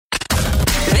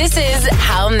This is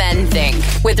How Men Think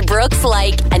with Brooks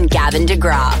Like and Gavin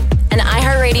DeGraw, an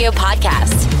iHeartRadio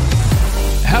podcast.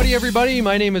 Howdy, everybody.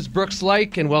 My name is Brooks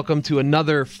Like, and welcome to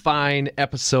another fine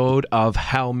episode of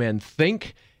How Men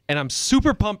Think. And I'm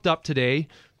super pumped up today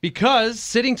because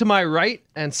sitting to my right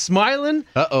and smiling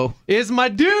is my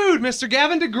dude, Mr.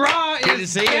 Gavin DeGraw. Good to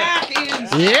see back you. in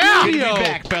Yeah. studio. Good to be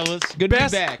back, fellas. Good to be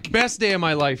back. Best day of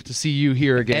my life to see you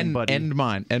here again, buddy. And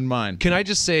mine. Can I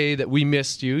just say that we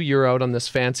missed you? You're out on this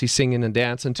fancy singing and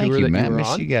dancing tour that man. you were Miss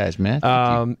on. you guys,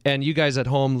 man. And you guys at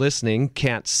home listening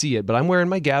can't see it, but I'm wearing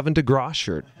my Gavin DeGraw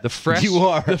shirt. The fresh. You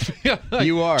are.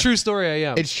 You are. True story,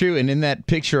 I am. It's true. And in that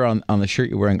picture on the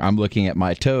shirt you're wearing, I'm looking at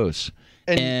my toes.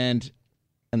 And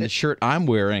the shirt I'm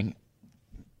wearing,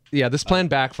 yeah, this plan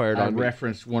backfired I on me.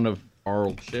 referenced one of our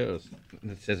old shows.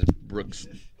 It says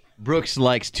Brooks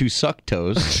likes to suck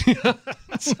toes.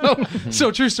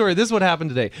 So true story. This is what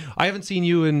happened today. I haven't seen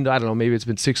you in, I don't know, maybe it's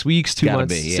been 6 weeks, 2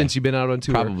 months since you've been out on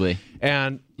tour. Probably.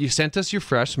 And you sent us your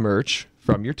fresh merch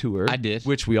from your tour. I did.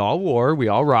 Which we all wore. We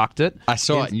all rocked it. I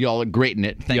saw it, and y'all look great in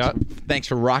it. Thanks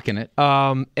for rocking it.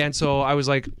 And so I was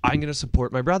like, I'm going to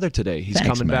support my brother today. He's Thanks,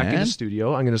 coming back in man. the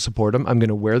studio. I'm going to support him. I'm going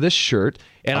to wear this shirt,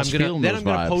 and I'm going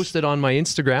to post it on my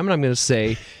Instagram, and I'm going to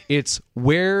say it's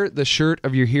wear the shirt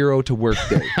of your hero to work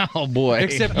day. Oh boy!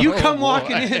 Except you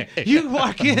walking in, you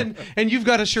walk in, and you've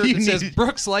got a shirt that says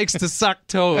Brooks likes to suck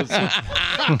toes.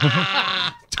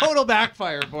 Total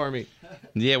backfire for me.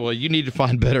 Yeah, well, you need to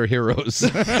find better heroes.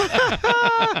 But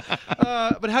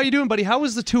how you doing, buddy? How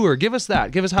was the tour? Give us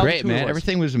that. Give us how Great, the tour man. was.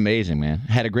 Everything was amazing, man.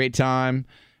 Had a great time.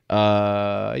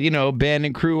 Band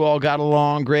and crew all got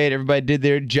along great. Everybody did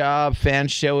their job.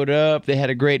 Fans showed up. They had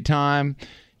a great time.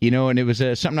 And it was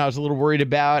something I was a little worried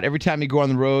about. Every time you go on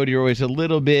the road, you're always a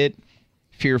little bit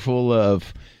fearful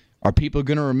of, are people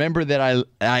going to remember that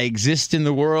I exist in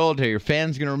the world? Are your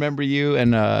fans going to remember you? And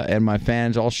my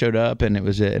fans all showed up, and it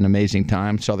was an amazing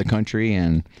time. Saw the country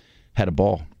and had a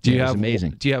ball. It was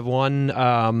amazing. Do you have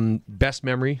one best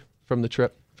memory from the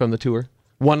trip, from the tour?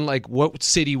 One, like, what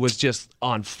city was just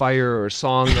on fire, or a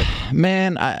song that...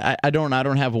 Man, I don't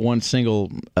have one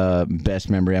single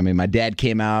best memory. I mean, my dad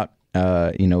came out.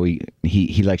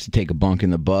 He likes to take a bunk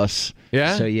in the bus.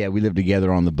 Yeah. So yeah, we lived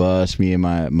together on the bus. Me and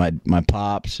my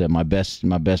pops, my best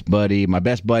buddy. My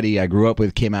best buddy I grew up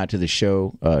with came out to the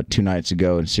show 2 nights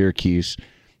ago in Syracuse.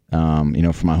 From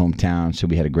my hometown. So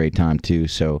we had a great time too.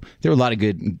 So there were a lot of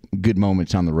good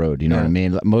moments on the road. You know what I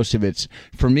mean? Most of it's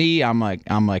for me. I'm like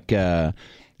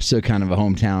still kind of a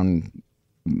hometown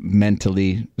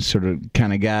mentally sort of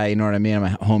kind of guy. You know what I mean? I'm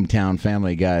a hometown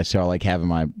family guy. So I like having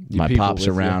my pops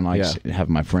around,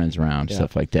 having my friends around,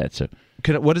 stuff like that. So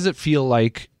what does it feel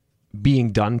like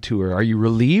being done tour? Are you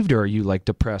relieved, or are you like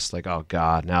depressed? Like, oh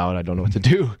God, now I don't know what to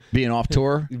do. Being off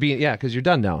tour? Because you're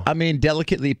done now. I mean,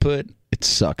 delicately put, it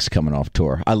sucks coming off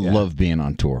tour. I love being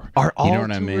on tour. You know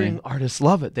what I mean? Artists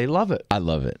love it. They love it. I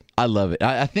love it.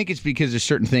 I think it's because there's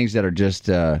certain things that are just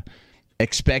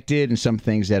expected and some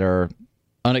things that are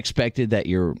unexpected that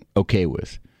you're okay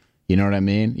with. You know what I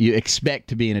mean? You expect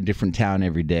to be in a different town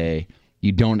every day.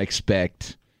 You don't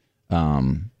expect,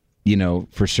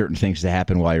 for certain things to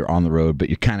happen while you're on the road, but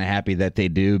you're kind of happy that they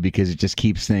do because it just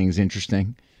keeps things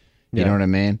interesting. You know what I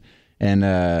mean? And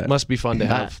must be fun to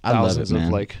have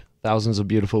thousands of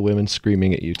beautiful women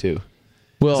screaming at you too.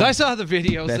 Well, I saw the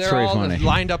videos. They're all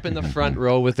lined up in the front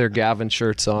row with their Gavin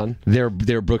shirts on. Their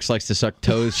Brooks likes to suck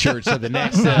toes shirts. So the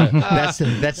next that's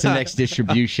the next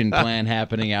distribution plan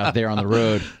happening out there on the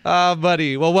road.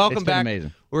 Buddy. Well, welcome back.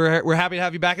 Amazing. We're happy to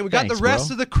have you back, and we got the rest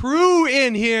of the crew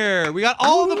in here. We got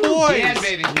all the boys. Yeah,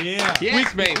 baby. Yeah.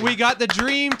 Yes, baby. We got the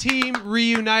dream team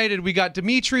reunited. We got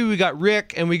Dimitri, we got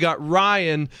Rick, and we got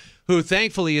Ryan, who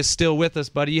thankfully is still with us,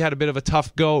 buddy. You had a bit of a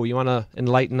tough go. You want to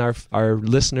enlighten our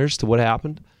listeners to what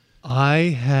happened? I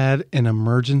had an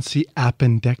emergency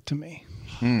appendectomy.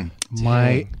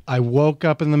 I woke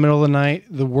up in the middle of the night,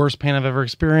 the worst pain I've ever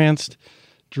experienced,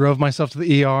 drove myself to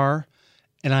the ER,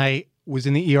 and I was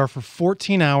in the ER for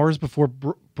 14 hours before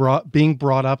being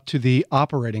brought up to the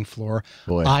operating floor.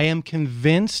 Boy. I am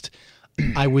convinced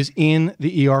I was in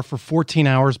the ER for 14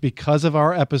 hours because of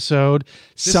our episode.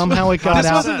 Somehow it got out.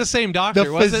 This wasn't the same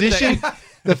doctor, was it?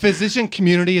 The physician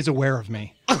community is aware of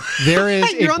me. There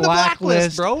is You're a on the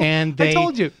blacklist, bro. and I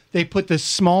told you. They put the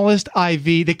smallest IV.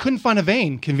 They couldn't find a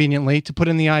vein, conveniently, to put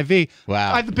in the IV.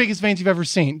 Wow. I have the biggest veins you've ever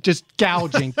seen. Just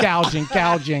gouging.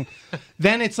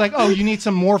 Then it's like, oh, you need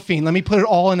some morphine. Let me put it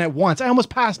all in at once. I almost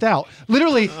passed out.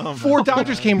 Literally, 4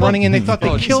 doctors came running in. They thought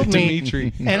they killed me.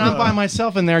 Dimitri. And I'm by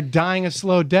myself in there dying a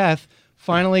slow death.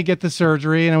 Finally get the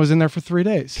surgery, and I was in there for 3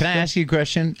 days. Can I ask you a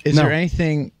question? Is No. there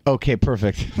anything... Okay,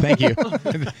 perfect. Thank you.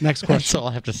 Next question. That's all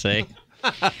I have to say.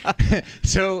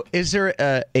 So, is there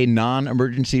a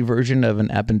non-emergency version of an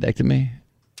appendectomy?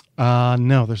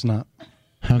 No, there's not.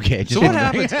 Okay. So what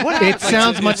happens? It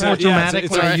sounds much more dramatic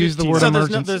when I use the word So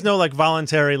emergency. there's no like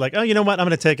voluntary like, oh, you know what? I'm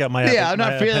going to take out my Yeah, I'm my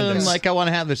not feeling appendix. like I want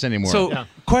to have this anymore. So,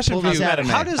 question Pull for this you: out of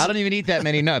me. How does I don't even eat that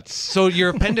many nuts. so your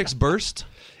appendix burst?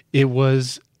 It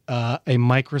was a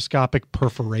microscopic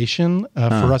perforation.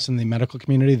 For us in the medical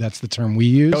community, that's the term we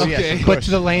use. Oh, yes, Okay. of But course.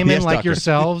 to the layman Yes, like doctor.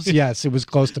 yourselves, yes, it was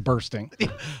close to bursting.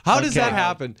 How does that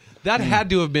happen? That had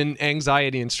to have been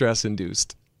anxiety and stress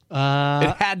induced.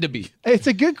 It had to be. It's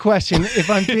a good question. If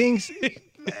I'm being,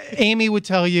 Amy would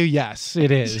tell you, yes,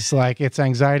 it is. Like it's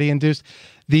anxiety induced.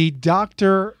 The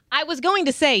doctor. I was going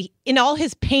to say, in all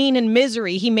his pain and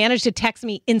misery, he managed to text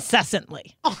me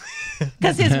incessantly.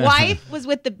 Because his wife was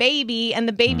with the baby and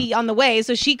the baby on the way,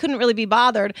 so she couldn't really be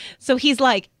bothered. So he's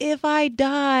like, if I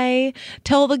die,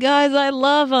 tell the guys I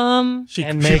love them.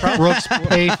 And make Brooks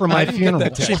pay for my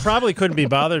funeral. She probably couldn't be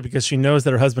bothered because she knows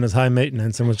that her husband is high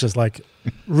maintenance and was just like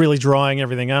really drawing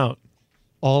everything out.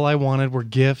 All I wanted were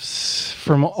gifts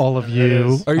from all of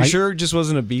you. Are you sure it just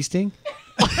wasn't a bee sting?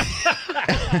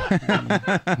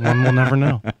 One will never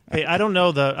know. Hey, I don't know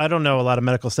a lot of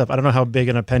medical stuff. I don't know how big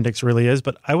an appendix really is,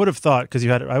 but I would have thought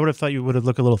I would have thought you would have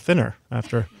looked a little thinner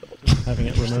after having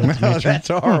it removed. Oh, that's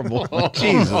horrible.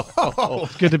 Jesus.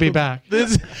 It's good to be back. Did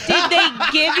they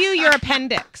give you your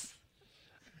appendix?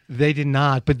 They did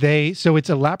not, but so it's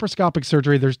a laparoscopic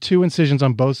surgery. There's 2 incisions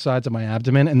on both sides of my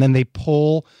abdomen, and then they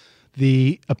pull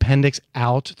the appendix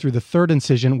out through the 3rd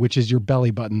incision, which is your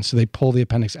belly button. So they pull the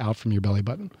appendix out from your belly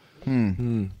button.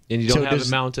 And you don't have it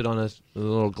mounted on a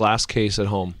little glass case at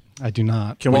home. I do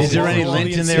not. Is there any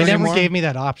lint in there They never anymore? gave me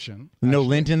that option. No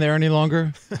lint in there any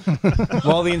longer?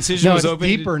 While the incision No, was it's open,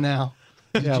 deeper now.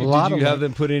 Yeah, a Did lot you of have lint.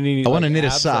 them put in any? I wanna like, knit a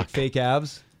abs, sock. like fake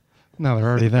abs. No, they're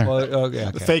already there. Well, okay.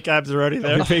 The fake abs are already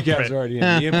there. The fake abs Great. are already in.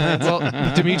 The implants.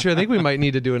 Well, Dimitri, I think we might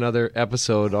need to do another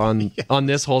episode on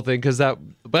this whole thing because that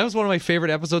was one of my favorite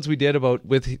episodes we did about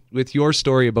with your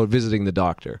story about visiting the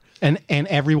doctor. And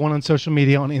everyone on social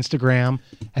media, on Instagram,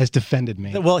 has defended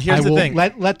me. Well, here's I the will thing.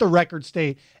 Let the record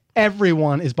state,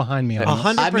 everyone is behind me on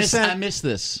this. 100%. I missed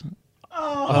this.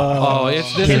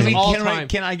 This is all time.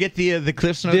 Can I get the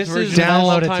Cliff's Notes This is version?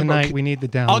 Download it all-time tonight. book. We need the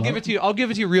download. I'll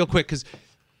give it to you real quick because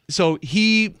so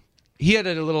he had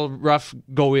a little rough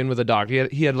go in with a doctor.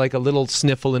 He had like a little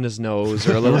sniffle in his nose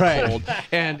or a little Right. cold,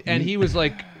 and he was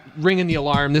like ringing the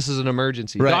alarm. This is an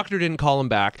emergency. Right. Doctor didn't call him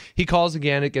back. He calls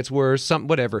again. It gets worse. Something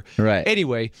whatever. Right.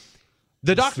 Anyway.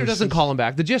 The doctor doesn't call him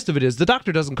back. The gist of it is the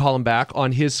doctor doesn't call him back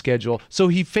on his schedule, so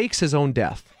he fakes his own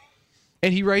death.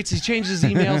 And he changes his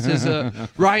email, says,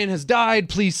 Ryan has died,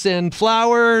 please send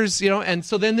flowers, and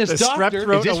so then this The doctor, Strep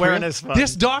Throat Is this Awareness Fund.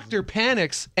 this doctor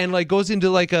panics and like goes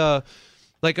into like a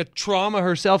trauma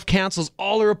herself, cancels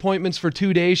all her appointments for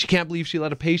 2 days. She can't believe she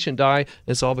let a patient die.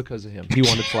 It's all because of him. He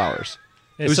wanted flowers.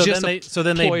 It was so just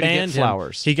then they ploy to get banned him.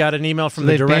 flowers. He got an email from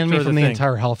They the director banned me of from the thing.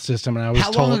 entire health system, and I was How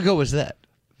told long ago was that?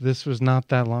 this was not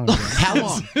that long ago. How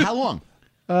long? How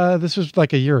long? This was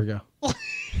like a year ago.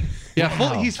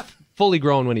 Yeah, he's fully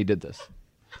grown when he did this.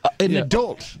 An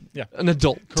adult. An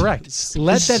adult. Correct.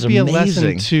 Let This is that be a lesson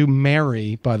amazing. to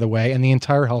Mary, by the way, and the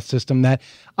entire health system that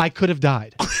I could have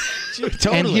died.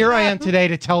 Totally. And here I am today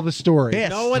to tell the story.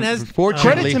 Yes. No one has-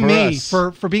 Fortunately Credit to for me us.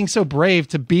 for being so brave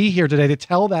to be here today to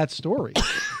tell that story.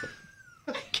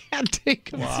 Can't take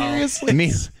him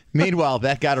seriously. Meanwhile,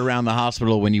 that got around the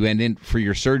hospital when you went in for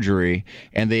your surgery,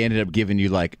 and they ended up giving you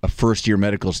like a first-year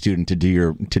medical student to do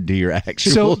your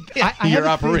actual So I have your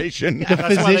a thing- operation.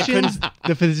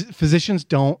 The physicians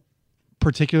don't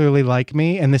particularly like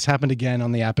me, and this happened again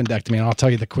on the appendectomy. And I'll tell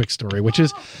you the quick story, which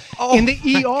is in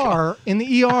the ER. In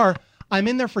the ER, I'm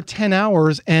in there for 10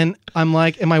 hours, and I'm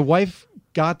like, and my wife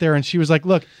got there, and she was like,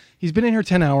 "Look, he's been in here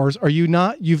 10 hours. Are you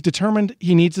not? You've determined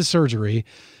he needs the surgery.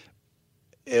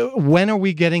 When are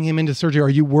we getting him into surgery? Are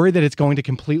you worried that it's going to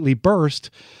completely burst?"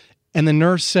 And the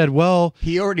nurse said, "Well,"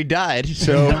 He already died,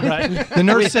 so the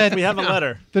nurse said, We have a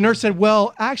letter. The nurse said,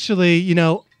 "Well, actually,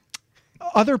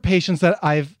 other patients that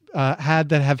I've had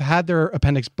that have had their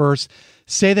appendix burst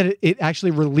say that it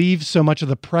actually relieves so much of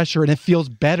the pressure and it feels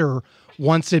better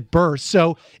once it bursts.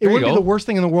 So it wouldn't be go. the worst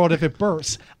thing in the world if it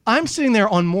bursts." I'm sitting there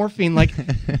on morphine like,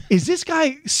 is this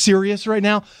guy serious right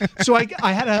now? So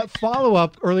I had a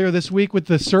follow-up earlier this week with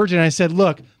the surgeon. I said,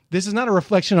 "Look, this is not a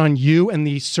reflection on you and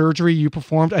the surgery you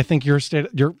performed. I think you're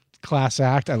class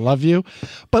act. I love you.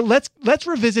 But let's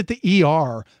revisit the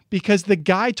ER because the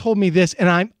guy told me this, and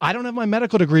I don't have my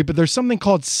medical degree, but there's something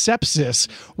called sepsis,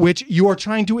 which you are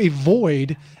trying to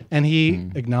avoid." And he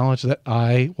acknowledged that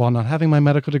I, while not having my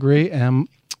medical degree, am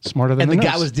Smarter than And the the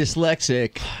guy nurse. was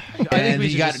dyslexic, think and we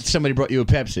you should got just- somebody brought you a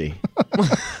Pepsi.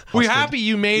 We're happy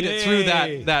you made it through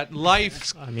Yay. that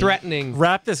life-threatening.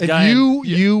 Wrap this And guy in.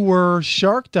 you were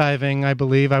shark diving, I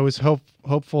believe. I was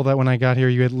hopeful that when I got here,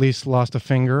 you at least lost a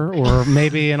finger or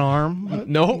maybe an arm.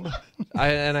 No,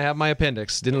 and I have my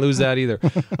appendix. Didn't lose that either.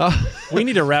 We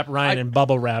need to wrap Ryan in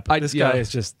bubble wrap. This yeah. guy is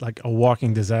just like a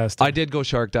walking disaster. I did go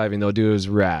shark diving though, dude. It was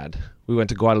rad. We went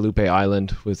to Guadalupe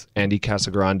Island with Andy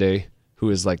Casagrande, who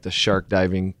is like the shark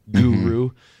diving guru,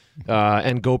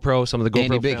 and GoPro. Some of the GoPro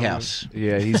Andy Big family. House.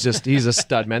 Yeah, he's a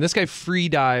stud, man. This guy free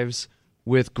dives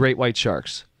with great white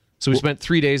sharks. So we spent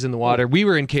 3 days in the water. We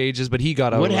were in cages, but he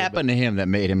got out. What a little happened to him that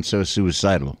made him so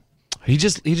suicidal? bit. He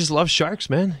just loves sharks,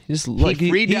 man. He just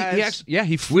free dives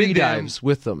he free with them. dives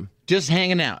with them. Just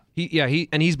hanging out.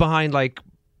 He's behind like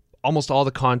almost all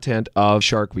the content of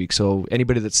Shark Week. So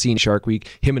anybody that's seen Shark Week,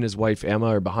 him and his wife Emma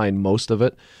are behind most of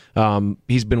it.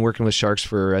 He's been working with sharks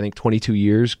for I think 22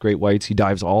 years, great whites. He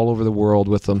dives all over the world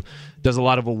with them, does a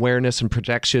lot of awareness and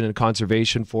protection and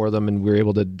conservation for them, and we're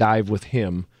able to dive with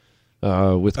him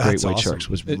with great That's white awesome. sharks.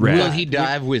 Was Will rad. Will he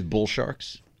dive with bull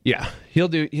sharks? Yeah, he'll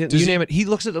do. You name it. He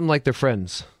looks at them like they're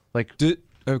friends. Like,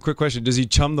 A quick question: does he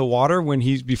chum the water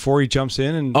before he jumps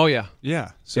in? And oh yeah,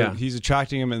 yeah, so Yeah. he's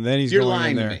attracting him, and then he's You're going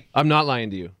lying in to there. me. I'm not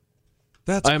lying to you.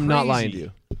 That's I am not lying to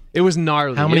crazy. you. It was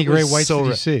gnarly. How many It was great whites so did you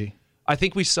ra- see? I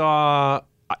think we saw,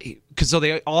 because so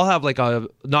they all have like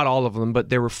not all of them, but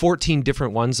there were 14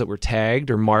 different ones that were tagged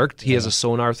or marked. He has a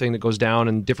sonar thing that goes down,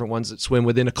 and different ones that swim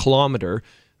within a kilometer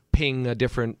ping a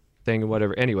different thing or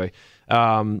whatever. Anyway,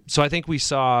 so I think we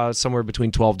saw somewhere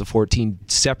between 12 to 14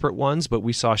 separate ones, but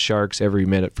we saw sharks every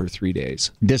minute for 3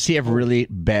 days. Does he have really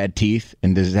bad teeth?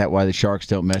 And is that why the sharks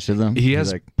don't mess with him? He They're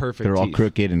has perfect They're all teeth.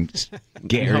 crooked and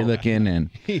scary looking and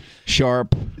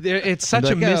sharp. It's such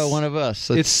Like, a mis- "Oh, one of us.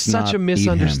 It's Let's such not a eat him."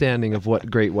 misunderstanding of what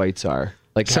great whites are.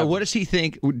 Like, So what does he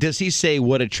think? Does he say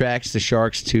what attracts the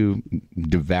sharks to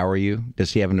devour you?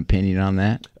 Does he have an opinion on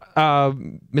that?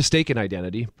 Mistaken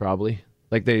identity, probably.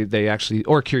 Like they actually,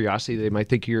 or curiosity. They might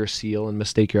think you're a seal and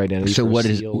mistake your identity. So for what a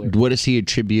is seal or- what does he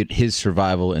attribute his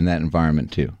survival in that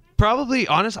environment to? Probably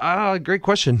honest. Great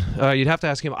question. You'd have to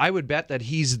ask him. I would bet that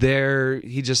he's there.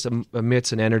 He just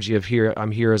emits an energy of here.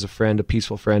 I'm here as a friend, a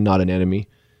peaceful friend, not an enemy,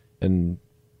 and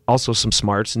also some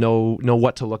smarts. Know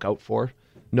what to look out for.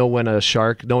 Know when a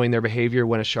shark, knowing their behavior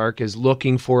when a shark is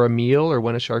looking for a meal or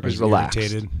when a shark is relaxed.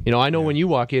 irritated. You know, I know when you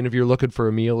walk in if you're looking for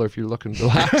a meal or if you're looking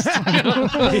relaxed.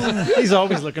 He's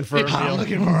always looking for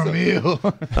a meal.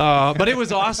 But it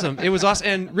was awesome. It was awesome.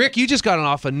 And Rick, you just got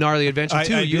off a gnarly adventure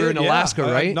too. You were in did, yeah. Alaska,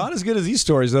 right? Not as good as these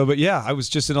stories though, but yeah, I was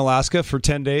just in Alaska for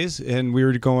 10 days, and we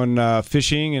were going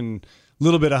fishing and a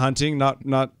little bit of hunting.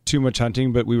 Not too much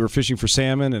hunting, but we were fishing for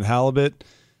salmon and halibut.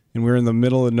 And we were in the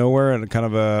middle of nowhere and kind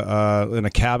of in a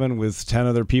cabin with 10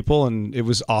 other people, and it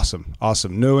was awesome.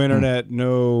 No internet,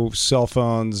 no cell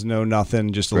phones, no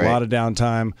nothing. Just a Great. lot of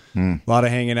downtime, a lot of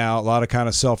hanging out, a lot of kind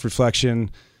of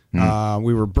self-reflection. We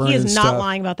were burning He is not stuff.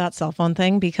 lying about that cell phone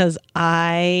thing because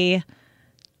I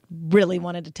really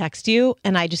wanted to text you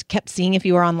and I just kept seeing if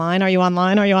you were online. Are you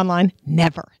online? Are you online?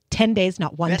 Never. 10 days,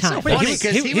 not one That's so time. funny. He,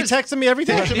 Because he texted me every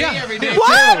day. Yeah. every day.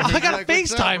 What? I got a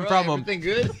FaceTime from him. Everything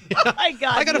good? Oh my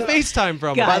God. I got a FaceTime from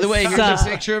him. God. By the way, here's a Suck.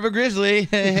 picture of a grizzly.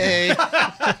 Hey.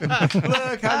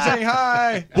 Look, I'm saying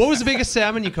hi. What was the biggest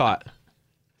salmon you caught?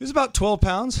 It was about 12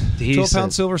 pounds. Decent.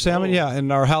 12-pound silver salmon, yeah.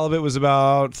 And our halibut was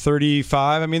about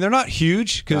 35. I mean, they're not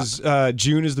huge because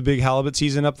June is the big halibut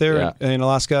season up there Yeah. in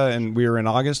Alaska, and we were in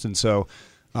August, and so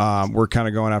we're kind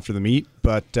of going after the meat.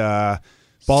 But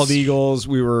bald eagles,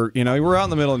 we were out in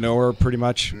the middle of nowhere pretty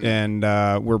much, and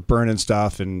we're burning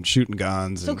stuff and shooting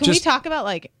guns. So and can we talk about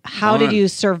like how did you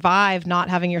survive not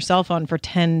having your cell phone for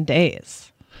 10 days?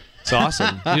 It's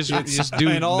awesome. You just do.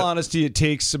 In all honesty, it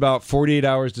takes about 48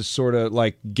 hours to sort of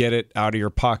like get it out of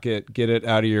your pocket, get it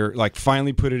out of your, like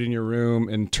finally put it in your room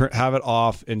and have it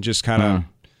off and just kind of,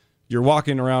 you're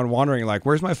walking around wondering like,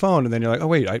 where's my phone? And then you're like, oh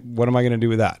wait, what am I going to do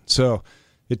with that? So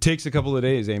it takes a couple of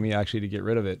days, Amy, actually to get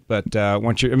rid of it. But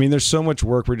once there's so much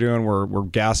work we're doing. We're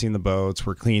gassing the boats,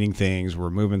 we're cleaning things, we're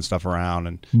moving stuff around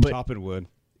and chopping wood.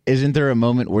 Isn't there a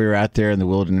moment where you're out there in the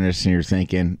wilderness and you're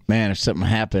thinking, man, if something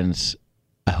happens,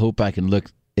 I hope I can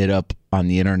look it up on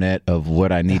the internet of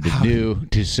what I need to do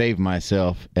to save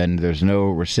myself, and there's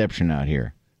no reception out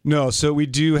here? No, so we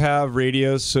do have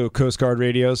radios, so Coast Guard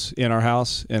radios in our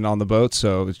house and on the boat.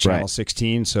 So it's channel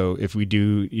 16. So if we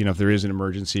do, if there is an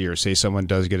emergency, or say someone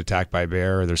does get attacked by a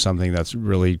bear, or there's something that's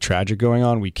really tragic going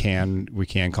on, we can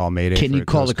call Mayday. Can you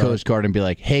call the Coast Guard and be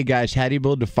like, "Hey guys, how do you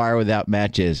build a fire without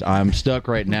matches? I'm stuck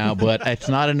right now, but it's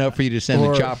not enough for you to send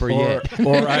the chopper yet." Is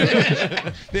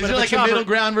there like a middle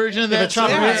ground version of that?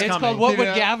 It's called "What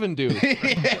Would Gavin Do?"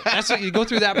 That's what you go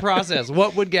through that process.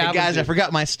 What would Gavin Hey guys, do? I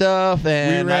forgot my stuff,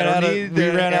 and we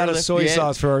ran out of soy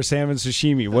sauce for our salmon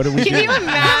sashimi. What do we do?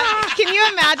 Can you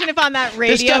imagine if on that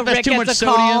radio stuff has Rick too much gets a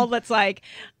call sodium. that's like,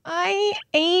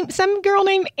 some girl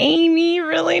named Amy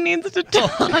really needs to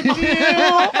talk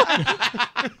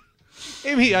to you.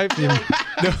 Amy,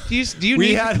 do you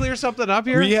need to clear something up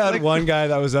here? We had one guy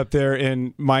that was up there,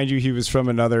 and mind you, he was from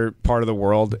another part of the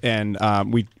world, and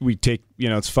we take,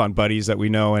 it's fun buddies that we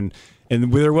know, and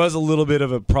there was a little bit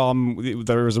of a problem.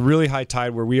 There was a really high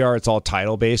tide where we are. It's all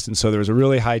tidal based, and so there was a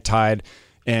really high tide.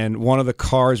 And one of the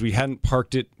cars, we hadn't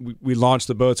parked it. We launched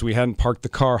the boat, so we hadn't parked the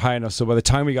car high enough. So by the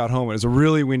time we got home, it was a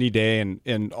really windy day,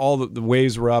 and all the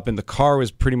waves were up, and the car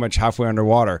was pretty much halfway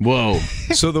underwater. Whoa!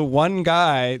 So the one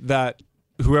guy that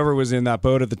whoever was in that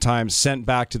boat at the time sent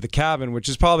back to the cabin, which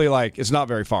is probably it's not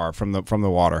very far from the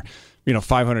water,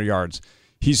 500 yards.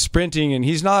 He's sprinting, and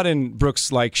he's not in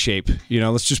Brooks-like shape.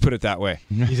 Let's just put it that way.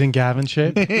 He's in Gavin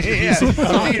shape.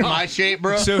 I'm in my shape,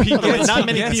 bro. So he gets, Not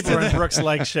many people are in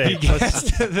Brooks-like shape. he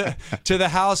gets to the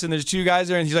house, and there's two guys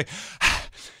there, and he's like,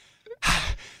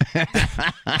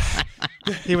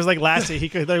 He was like Lassie. He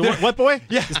could. What boy?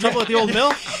 Yeah. Is trouble at the old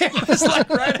mill? it's like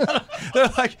right out of, they're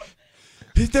like,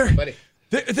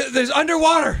 there's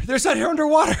underwater. There's out here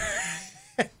underwater.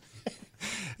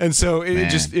 And so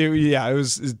it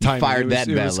was timing. Fired it that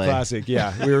was valet. classic.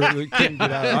 Yeah, we couldn't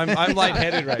get out. I'm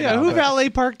lightheaded right now. Who but- valet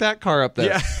parked that car up there?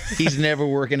 Yeah, He's never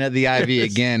working at the IV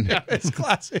again. it's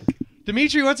classic.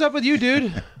 Dimitri, what's up with you,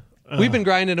 dude? We've been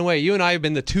grinding away. You and I have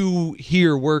been the two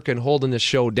here working, holding this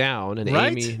show down, and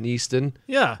Right? Amy and Easton.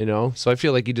 Yeah. So I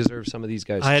feel like you deserve some of these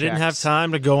guys. I didn't have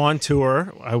time to go on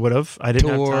tour. I would have. I didn't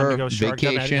have time to go shark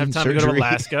gun. I didn't have time to go to vacation,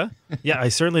 Alaska. Yeah, I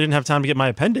certainly didn't have time to get my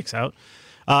appendix out.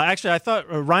 Actually, I thought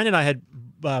Ryan and I had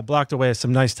blocked away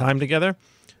some nice time together,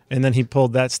 and then he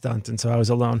pulled that stunt, and so I was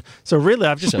alone. So really,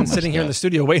 I've just been sitting here in the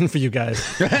studio waiting for you guys.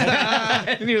 You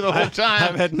the whole time.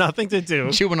 I've had nothing to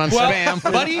do. Chewing on Well, spam.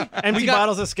 buddy, Empty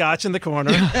bottles of scotch in the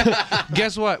corner.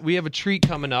 guess what? We have a treat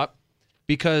coming up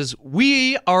because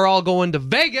we are all going to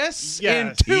Vegas in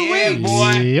Yes. 2 Yeah, weeks.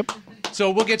 boy. Yep. So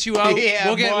we'll get you out. Yeah,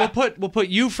 We'll put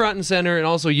you front and center, and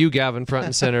also you, Gavin, front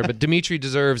and center. But Dimitri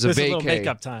deserves a This is a little vacay.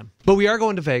 makeup time. But we are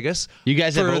going to Vegas. You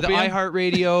guys have for the opium?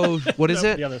 iHeartRadio. What is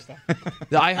it? The other stuff.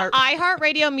 The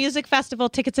iHeartRadio Music Festival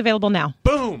tickets available now.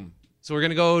 Boom. So we're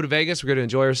gonna go to Vegas. We're gonna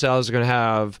enjoy ourselves. We're gonna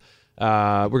have.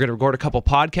 We're gonna record a couple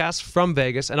podcasts from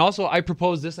Vegas, and also I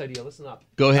proposed this idea. Listen up.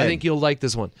 Go ahead. I think you'll like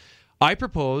this one. I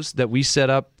propose that we set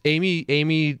up.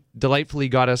 Amy delightfully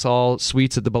got us all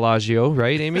suites at the Bellagio,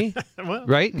 right, Amy? Well.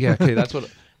 Right? Yeah. Okay. That's what.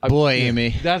 Boy,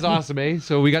 Amy. That's awesome, eh?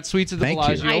 So we got suites at the Thank you.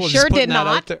 Bellagio. I We're just sure putting did that out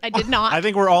not. there. I did not. I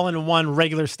think we're all in one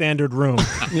regular standard room.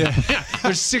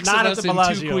 There's six Not of at us the and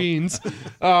two Bellagio. queens.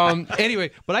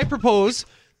 Anyway, but I propose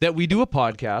that we do a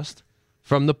podcast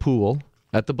from the pool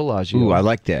at the Bellagio. Ooh, I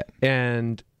like that.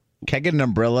 And Can I get an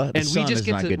umbrella? The and we sun just is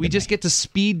get not to good we to just me. get to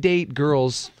speed date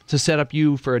girls to set up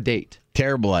you for a date.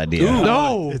 Terrible idea.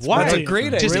 No, It's why? that's a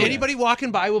great Just idea. anybody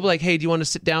walking by will be like, "Hey, do you want to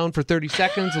sit down for 30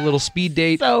 seconds? A little speed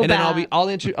date." So and then bad.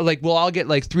 we'll all get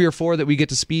like 3 or 4 that we get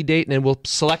to speed date, and then we'll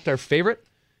select our favorite,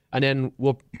 and then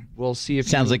we'll see if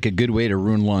Sounds like a good way to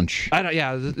ruin lunch. I don't.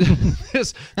 Yeah,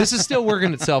 this is still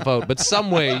working itself out, but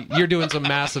some way you're doing some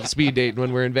massive speed dating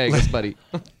when we're in Vegas, buddy.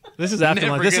 This is after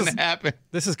lunch. happen.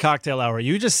 This is cocktail hour.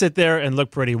 You just sit there and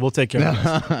look pretty. We'll take care of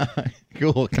this.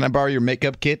 Cool. Can I borrow your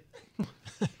makeup kit?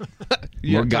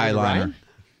 More guy liner.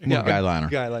 More guy liner.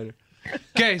 Guy liner.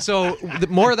 Okay, so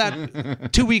more of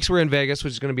that. 2 weeks we're in Vegas,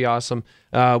 which is going to be awesome.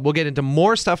 We'll get into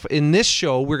more stuff in this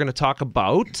show. We're going to talk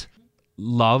about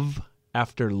love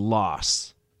after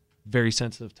loss. Very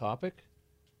sensitive topic.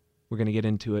 We're going to get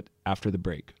into it after the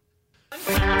break.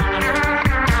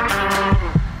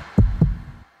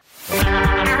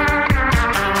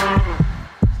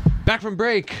 Back from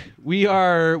break, we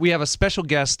have a special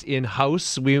guest in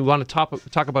house. We want to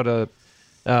talk about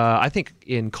I think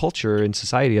in culture, in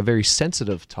society, a very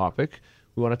sensitive topic.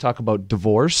 We want to talk about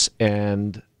divorce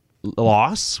and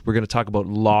loss. We're going to talk about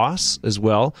loss as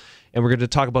well. And we're going to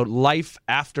talk about life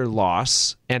after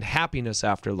loss and happiness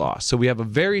after loss. So we have a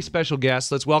very special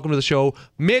guest. Let's welcome to the show,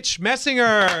 Mitch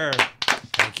Messinger.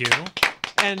 Thank you.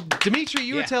 And Dimitri,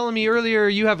 you were telling me earlier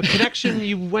you have a connection.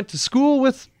 You went to school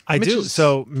with I do. Mitch's-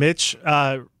 So Mitch,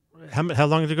 how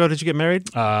long ago did you get married?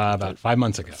 About 5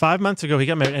 months ago. 5 months ago he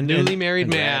got married. And Newly married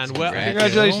man. Well,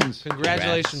 Congratulations.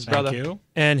 Congratulations, brother. Thank you.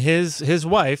 and his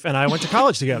wife and I went to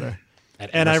college together. At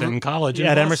And Emerson College in at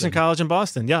Boston. Emerson College in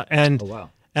Boston. Yeah. And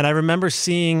And I remember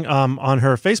seeing on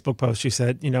her Facebook post, she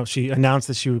said, she announced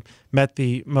that she met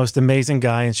the most amazing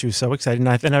guy and she was so excited.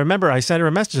 And I remember I sent her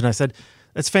a message and I said,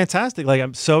 that's fantastic. Like,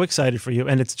 I'm so excited for you.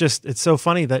 And it's so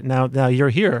funny that now you're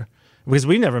here because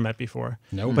we never met before.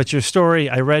 No. But your story,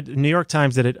 I read New York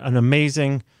Times did an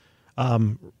amazing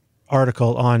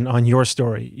article on your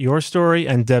story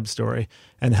and Deb's story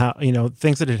and how,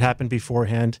 things that had happened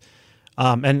beforehand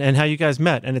and how you guys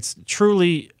met. And it's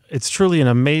truly an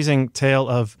amazing tale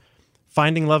of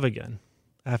finding love again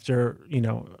after,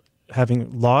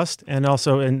 having lost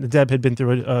and Deb had been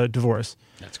through a divorce.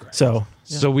 That's correct.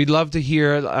 So we'd love to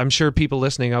hear, I'm sure people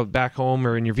listening out back home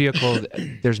or in your vehicle,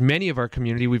 there's many of our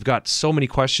community. We've got so many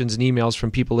questions and emails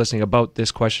from people listening about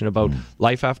this question about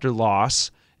life after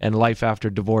loss and life after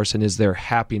divorce, and is there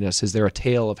happiness? Is there a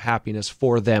tale of happiness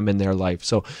for them in their life?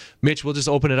 So, Mitch, we'll just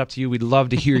open it up to you. We'd love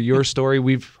to hear your story.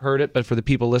 We've heard it, but for the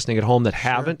people listening at home that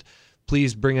haven't,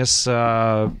 please bring us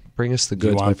the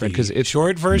goods, my friend. Because it's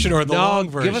short version or the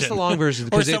long version. Give us the long version,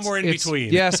 or somewhere in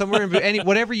between. Yeah, somewhere in between.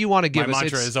 Whatever you want to give us. My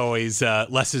mantra is always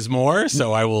less is more,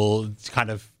 so I will kind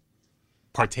of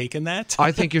partake in that.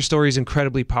 I think your story is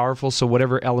incredibly powerful, so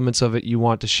whatever elements of it you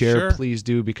want to share, please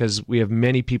do, because we have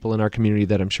many people in our community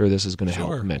that I'm sure this is going to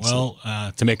help immensely. Well,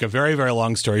 to make a very, very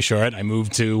long story short, I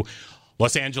moved to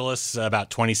Los Angeles about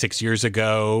 26 years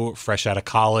ago, fresh out of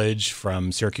college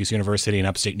from Syracuse University in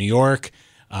upstate New York.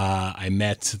 I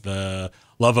met the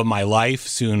love of my life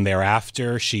soon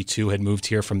thereafter. She, too, had moved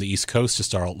here from the East Coast to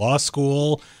start law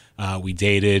school. We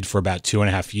dated for about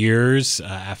 2.5 years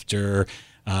after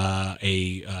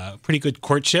a pretty good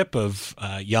courtship of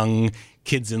young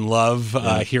kids in love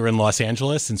here in Los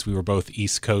Angeles, since we were both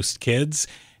East Coast kids,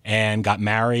 and got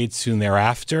married soon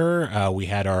thereafter. We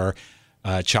had our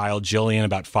child Jillian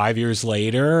about 5 years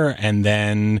later, and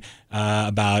then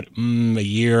about a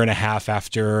year and a half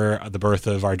after the birth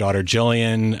of our daughter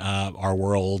Jillian, our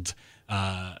world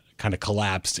kind of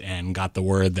collapsed and got the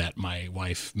word that my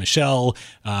wife Michelle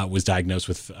was diagnosed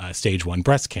with stage 1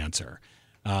 breast cancer.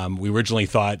 We originally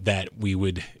thought that we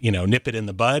would, nip it in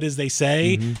the bud, as they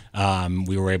say.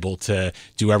 We were able to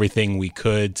do everything we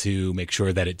could to make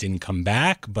sure that it didn't come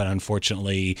back. But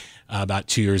unfortunately, about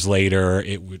 2 years later,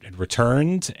 it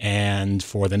returned. And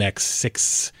for the next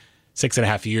six and a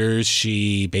half years,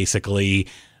 she basically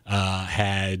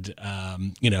had,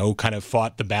 kind of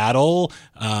fought the battle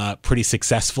pretty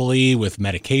successfully with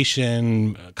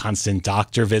medication, constant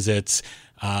doctor visits.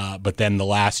 But then the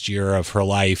last year of her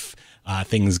life,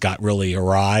 things got really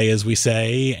awry, as we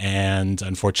say, and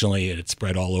unfortunately it had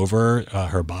spread all over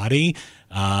her body.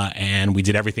 And we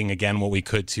did everything, again, what we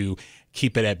could to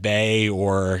keep it at bay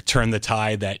or turn the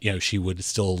tide that, she would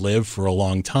still live for a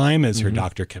long time, as her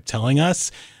doctor kept telling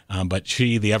us. But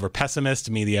she, the ever pessimist,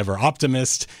 me, the ever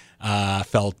optimist,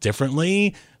 felt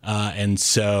differently. And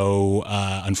so,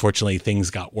 unfortunately, things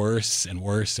got worse and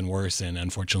worse and worse. And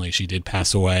unfortunately, she did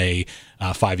pass away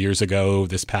 5 years ago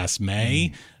this past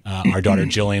May. Our daughter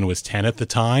Jillian was 10 at the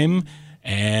time.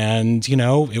 And,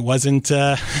 it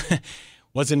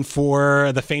wasn't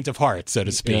for the faint of heart, so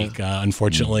to speak.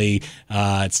 Unfortunately,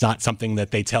 it's not something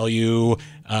that they tell you,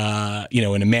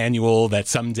 in a manual, that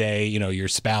someday, your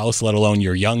spouse, let alone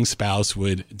your young spouse,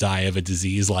 would die of a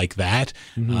disease like that.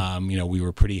 We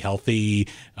were pretty healthy,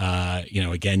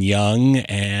 again, young,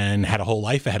 and had a whole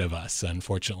life ahead of us.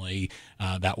 Unfortunately,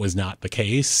 that was not the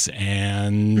case.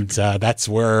 And that's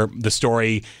where the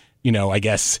story, I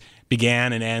guess,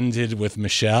 began and ended with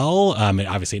Michelle.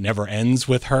 Obviously, it never ends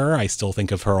with her. I still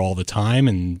think of her all the time,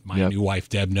 and my new wife,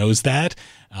 Deb, knows that.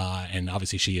 And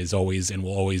obviously, she is always and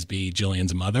will always be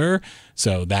Jillian's mother.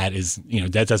 So that is,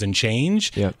 that doesn't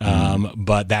change.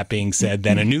 But that being said,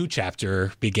 then a new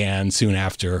chapter began soon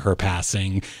after her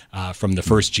passing, from the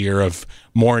first year of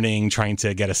mourning, trying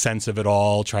to get a sense of it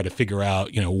all, try to figure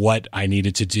out, what I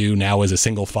needed to do now as a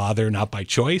single father, not by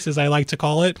choice, as I like to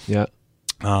call it.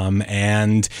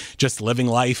 And just living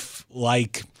life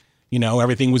like,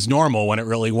 everything was normal when it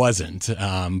really wasn't.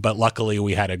 But luckily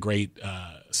we had a great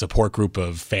support group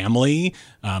of family.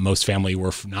 Most family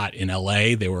were not in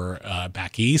LA. They were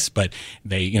back east, but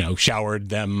they,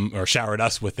 showered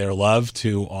us with their love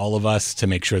to all of us to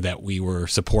make sure that we were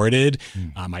supported.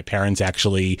 My parents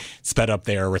actually sped up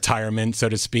their retirement, so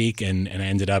to speak, and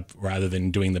ended up, rather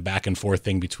than doing the back and forth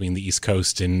thing between the East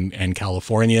Coast and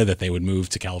California, that they would move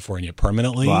to California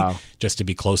permanently just to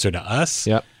be closer to us.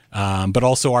 but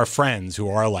also our friends who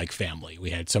are like family.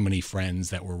 We had so many friends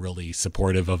that were really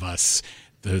supportive of us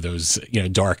through those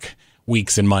dark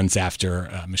weeks and months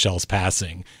after Michelle's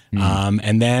passing.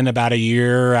 And then about a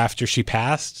year after she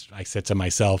passed, I said to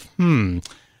myself,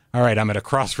 all right, I'm at a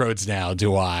crossroads now.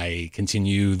 Do I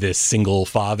continue this single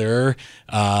father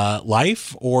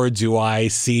life, or do I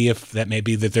see if that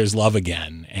maybe that there's love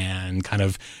again, and kind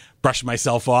of brush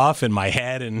myself off in my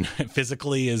head and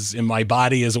physically as in my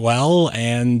body as well,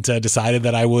 and decided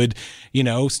that I would,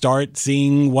 start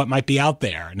seeing what might be out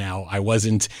there. Now,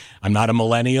 I'm not a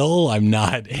millennial. I'm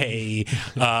not a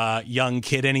young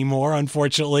kid anymore,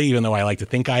 unfortunately, even though I like to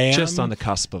think I am. Just on the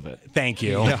cusp of it. Thank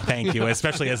you. Thank you.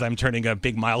 Especially as I'm turning a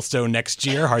big milestone next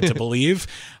year. Hard to believe.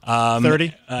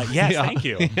 30? Yes, thank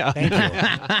you. Yeah. Thank you.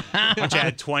 Why don't you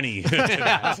add 20 to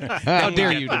that? How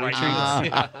dare you, Right Dimitri?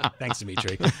 now. Thanks,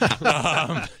 Dimitri.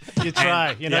 You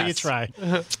try. You yes. try.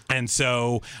 And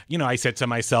so, I said to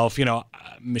myself,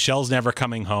 Michelle's never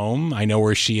coming home. I know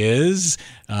where she is.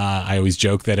 I always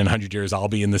joke that in 100 years I'll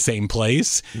be in the same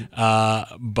place.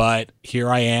 But here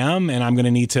I am, and I'm going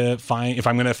to need to if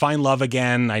I'm going to find love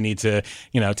again, I need to,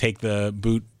 take the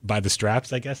boot by the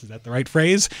straps, I guess. Is that the right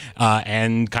phrase?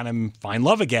 And kind of find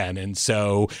love again. And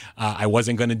so I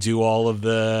wasn't going to do all of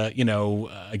the,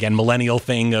 again, millennial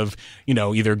thing of,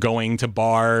 either going to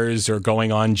bars or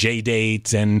going on J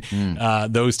dates and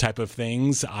those type of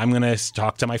things. I'm going to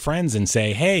talk to my friends and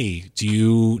say, hey, do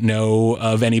you know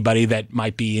of anybody that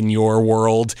might be in your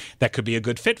world that could be a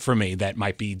good fit for me, that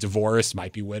might be divorced,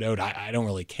 might be widowed? I don't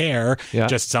really care. Yeah.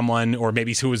 Just someone, or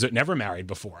maybe who was never married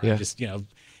before. Yeah. Just,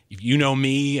 if you know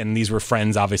me, and these were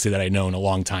friends, obviously, that I'd known a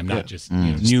long time, not just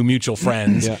new mutual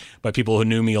friends, but people who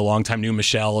knew me a long time, knew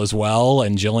Michelle as well,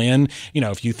 and Jillian.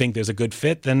 If you think there's a good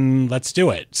fit, then let's do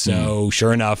it. So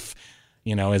sure enough,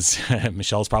 as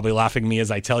Michelle's probably laughing at me as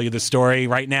I tell you the story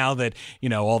right now, that,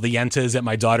 all the Yentas at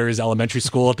my daughter's elementary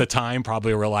school at the time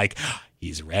probably were like,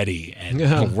 he's ready, and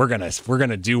we're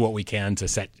gonna do what we can to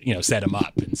set him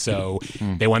up. And so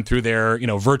they went through their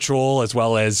virtual as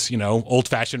well as old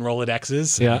fashioned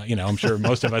Rolodexes. I'm sure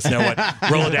most of us know what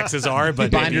Rolodexes are, but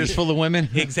Binders full of women.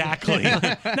 Exactly,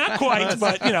 not quite,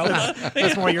 but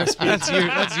That's more your speed.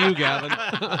 That's you, Gavin.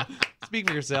 Speak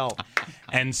for yourself.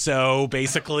 And so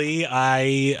basically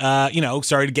I,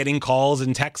 started getting calls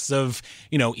and texts of,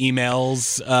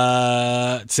 emails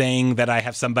saying that I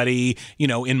have somebody,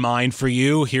 in mind for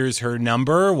you. Here's her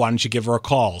number. Why don't you give her a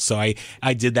call? So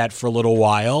I did that for a little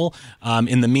while.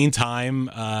 In the meantime,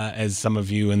 as some of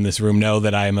you in this room know,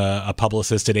 that I'm a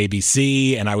publicist at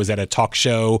ABC, and I was at a talk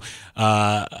show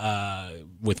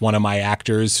with one of my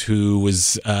actors who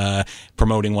was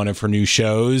promoting one of her new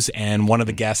shows. And one of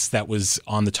the guests that was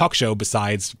on the talk show,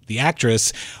 besides the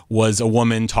actress, was a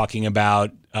woman talking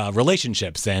about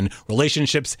relationships and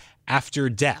relationships after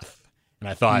death. And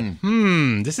I thought,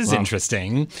 this is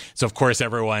interesting. So, of course,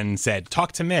 everyone said,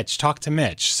 talk to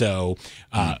Mitch. So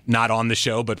not on the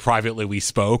show, but privately we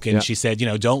spoke. And she said,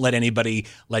 don't let anybody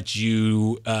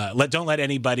don't let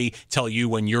anybody tell you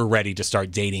when you're ready to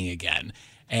start dating again.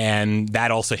 And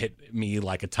that also hit me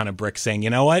like a ton of bricks, saying, you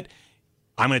know what?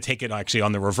 I'm going to take it actually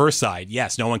on the reverse side.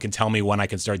 Yes, no one can tell me when I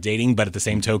can start dating, but at the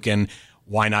same token,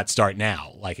 why not start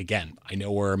now? Like, again, I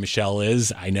know where Michelle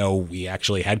is. I know we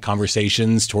actually had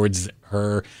conversations towards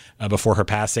her before her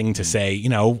passing to say,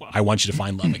 I want you to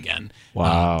find love again.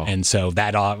 Wow. And so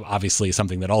that obviously is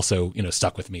something that also,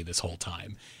 stuck with me this whole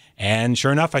time. And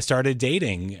sure enough, I started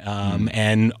dating.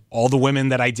 And all the women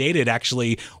that I dated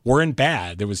actually weren't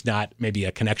bad. There was not maybe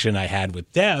a connection I had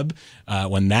with Deb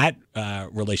when that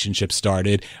relationship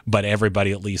started, but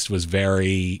everybody at least was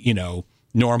very,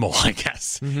 normal, I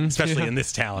guess, especially in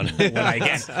this town. When I,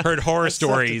 again, heard horror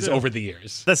stories over the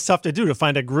years. That's tough to do, to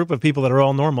find a group of people that are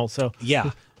all normal. So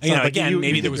yeah. Again,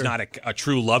 maybe there was not a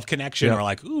true love connection or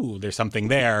like, ooh, there's something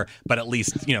there, but at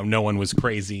least, no one was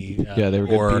crazy they were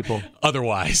good people.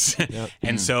 Otherwise.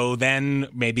 And so then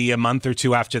maybe a month or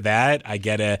two after that, I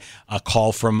get a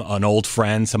call from an old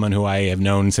friend, someone who I have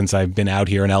known since I've been out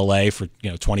here in LA for,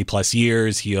 20 plus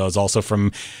years. He was also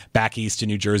from back east in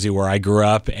New Jersey where I grew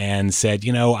up, and said,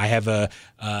 I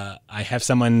have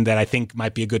someone that I think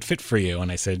might be a good fit for you.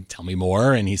 And I said, tell me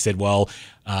more. And he said, well,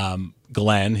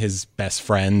 Glenn, his best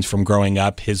friend from growing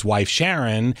up, his wife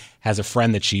Sharon has a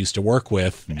friend that she used to work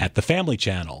with at the Family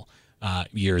Channel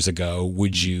years ago.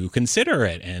 Would you consider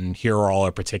it? And here are all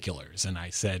our particulars. And I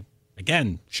said,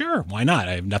 again, sure, why not?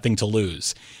 I have nothing to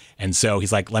lose. And so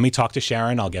he's like, let me talk to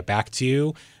Sharon. I'll get back to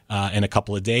you. in a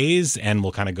couple of days, and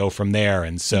we'll kind of go from there.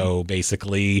 And so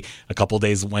basically a couple of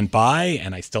days went by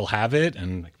and I still have it,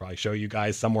 and I could probably show you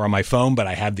guys somewhere on my phone, but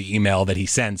I have the email that he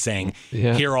sent saying,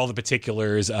 here are all the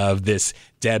particulars of this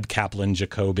Deb Kaplan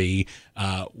Jacoby.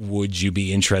 Would you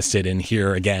be interested in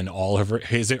here again, all of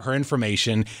her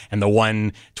information? And the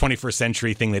one 21st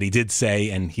century thing that he did say,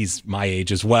 and he's my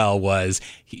age as well, was,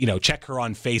 check her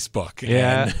on Facebook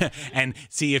and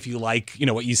see if you like,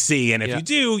 what you see. And if you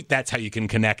do, that's how you can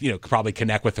connect, probably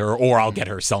connect with her, or I'll get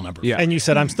her cell number. Yeah. And you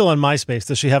said, I'm still on MySpace.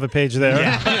 Does she have a page there?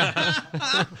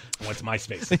 Yeah. What's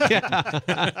MySpace?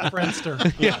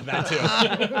 Friendster. Yeah,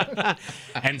 that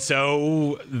too. And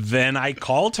so then I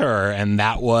called her, and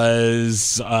that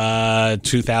was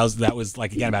 2000. That was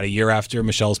like, again, about a year after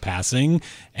Michelle's passing,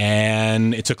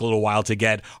 and it took a little while to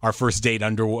get our first date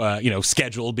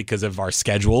scheduled because of our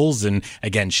schedules. And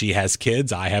again, she has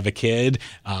kids, I have a kid.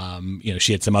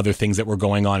 She had some other things that were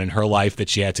going on in her life that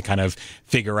she had to kind of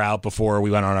figure out before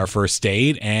we went on our first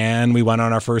date. And we went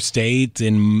on our first date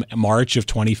in March of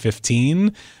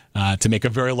 2015. To make a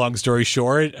very long story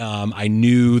short, I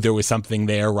knew there was something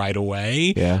there right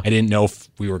away. Yeah. I didn't know if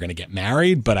we were going to get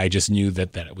married, but I just knew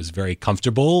that it was very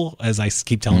comfortable, as I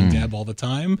keep telling Deb all the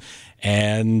time.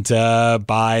 And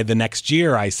by the next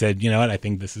year, I said, you know what, I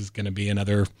think this is going to be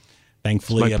another,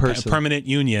 thankfully, a permanent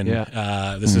union.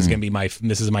 Yeah. This is going to be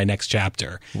this is my next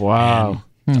chapter. Wow.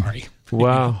 And, sorry.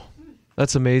 Wow.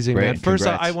 That's amazing, Great. man. First,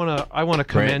 Congrats. I want to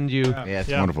commend you. Yeah, it's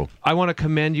wonderful. I want to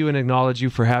commend you and acknowledge you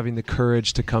for having the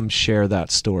courage to come share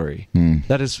that story.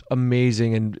 That is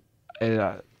amazing,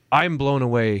 and I'm blown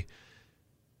away.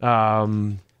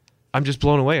 I'm just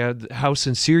blown away at how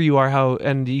sincere you are,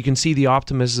 and you can see the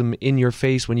optimism in your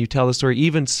face when you tell the story,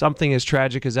 even something as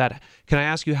tragic as that. Can I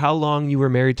ask you how long you were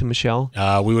married to Michelle?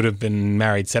 We would have been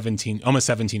married almost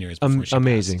 17 years before she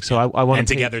amazing. passed. So I want and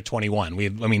together 21. We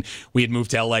had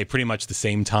moved to LA pretty much the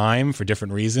same time for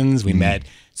different reasons. We met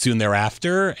soon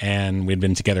thereafter, and we'd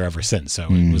been together ever since. So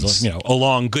it was a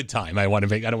long good time. I don't want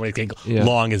to think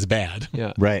long is bad.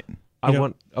 Yeah. Right.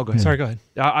 Go ahead. Sorry, go ahead.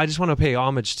 I just want to pay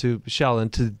homage to Michelle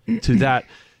and to that.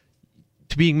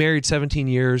 To being married 17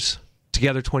 years,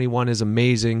 together 21 is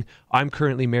amazing. I'm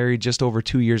currently married just over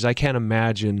 2 years. I can't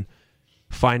imagine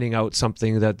finding out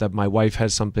something that my wife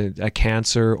has a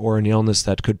cancer or an illness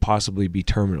that could possibly be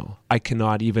terminal. I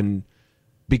cannot even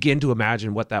begin to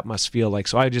imagine what that must feel like.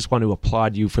 So I just want to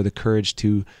applaud you for the courage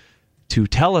to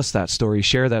tell us that story,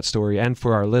 share that story, and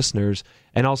for our listeners,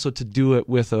 and also to do it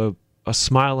with a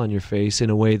smile on your face in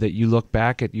a way that you look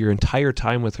back at your entire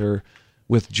time with her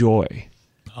with joy.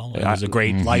 Well, it was a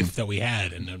great life that we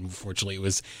had, and unfortunately it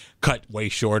was cut way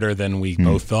shorter than we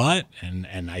both thought.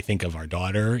 And I think of our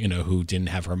daughter, who didn't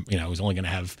have her, was only going to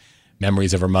have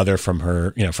memories of her mother from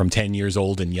her, from 10 years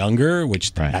old and younger,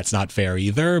 which that's not fair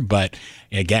either. But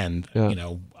again,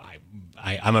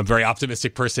 I'm a very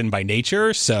optimistic person by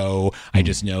nature, so I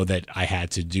just know that I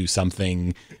had to do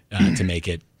something to make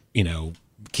it,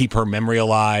 keep her memory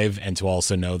alive, and to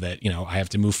also know that I have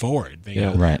to move forward.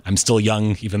 I'm still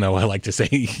young, even though I like to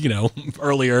say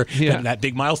earlier that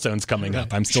big milestone's coming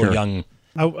up. I'm still young.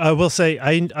 I will say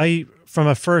I from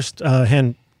a first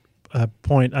hand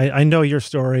point, I know your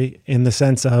story in the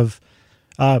sense of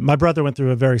my brother went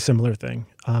through a very similar thing.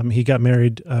 He got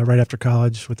married right after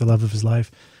college with the love of his life.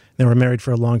 They were married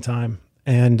for a long time,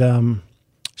 and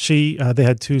they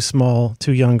had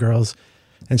two young girls.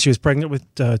 And she was pregnant with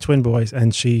twin boys,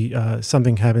 and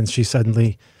something happened. She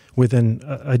suddenly, within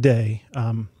a day,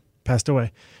 passed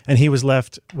away. And he was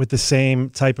left with the same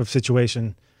type of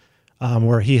situation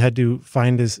where he had to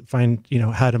find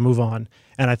how to move on.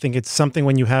 And I think it's something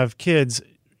when you have kids,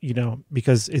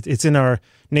 because it's in our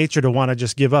nature to want to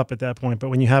just give up at that point. But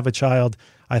when you have a child,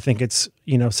 I think it's,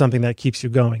 something that keeps you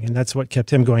going. And that's what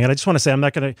kept him going. And I just want to say, I'm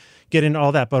not going to get into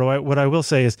all that, but what I will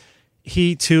say is,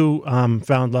 he too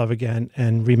found love again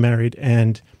and remarried,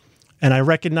 and I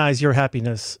recognize your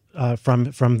happiness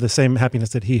from the same happiness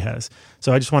that he has.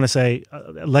 So I just want to say,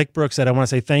 like Brooke said, I want to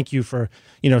say thank you for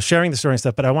sharing the story and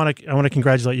stuff. But I want to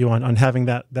congratulate you on having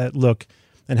that look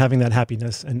and having that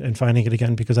happiness and finding it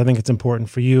again, because I think it's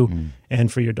important for you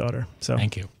and for your daughter. So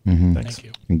thank you. Thanks. Thank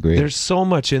you. Great. There's so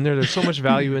much in there. There's so much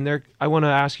value in there. I want to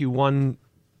ask you one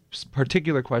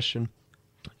particular question.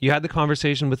 You had the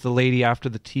conversation with the lady after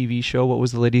the TV show. What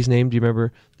was the lady's name? Do you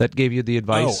remember that gave you the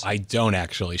advice? Oh, I don't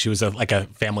actually. She was like a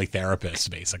family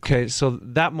therapist, basically. Okay, so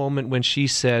that moment when she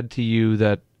said to you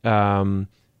that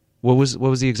What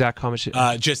was the exact comment?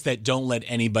 Just that don't let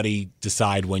anybody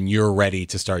decide when you're ready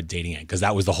to start dating it, because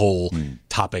that was the whole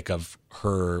topic of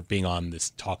her being on this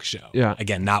talk show. Yeah.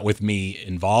 Again, not with me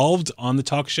involved on the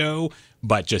talk show,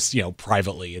 but just,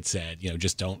 privately it said,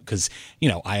 just don't, because,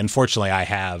 I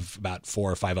have about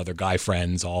 4 or 5 other guy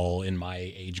friends all in my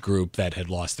age group that had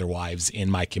lost their wives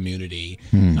in my community.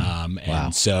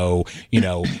 And so,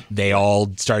 they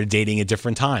all started dating at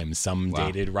different times. Some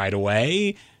dated right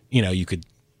away. You could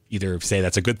either say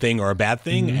that's a good thing or a bad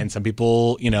thing, and some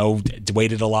people,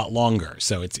 waited a lot longer.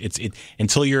 So it's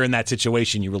until you're in that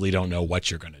situation, you really don't know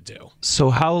what you're going to do. So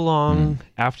how long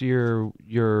after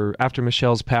after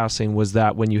Michelle's passing was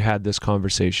that when you had this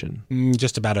conversation?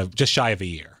 Just shy of a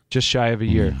year. Just shy of a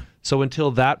year. So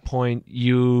until that point,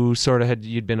 you sort of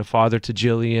you'd been a father to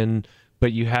Jillian,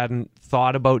 but you hadn't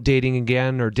thought about dating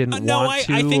again or didn't want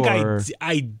to? I think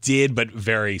I did, but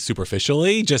very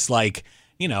superficially, just like,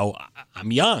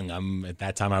 I'm young. At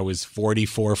that time I was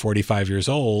 44, 45 years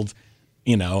old.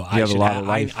 I have a lot of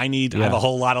life. I have a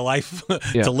whole lot of life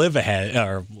to live ahead,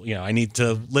 or I need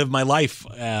to live my life,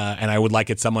 and I would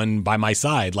like someone by my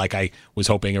side, like I was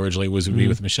hoping originally would be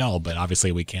with Michelle, but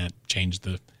obviously we can't change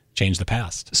the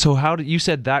past. So how did you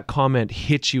said that comment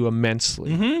hit you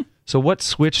immensely? So what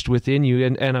switched within you?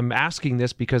 And I'm asking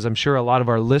this because I'm sure a lot of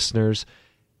our listeners,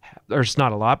 or it's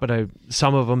not a lot, but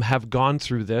some of them have gone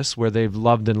through this where they've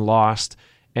loved and lost,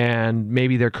 and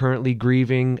maybe they're currently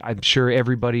grieving. I'm sure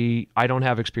everybody, I don't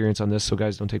have experience on this, so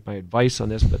guys, don't take my advice on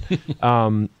this, but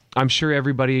I'm sure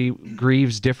everybody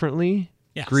grieves differently,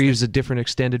 grieves at different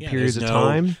extended periods of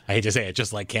time. I hate to say it,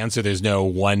 just like cancer, there's no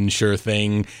one sure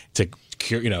thing to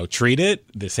cure, treat it.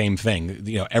 The same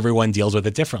thing, everyone deals with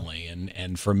it differently.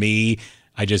 And for me,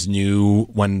 I just knew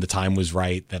when the time was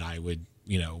right that I would,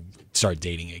 start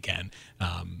dating again.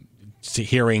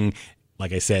 Hearing,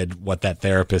 like I said, what that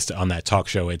therapist on that talk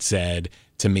show had said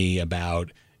to me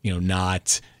about,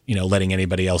 not, letting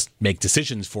anybody else make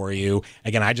decisions for you.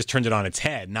 Again, I just turned it on its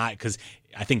head, not because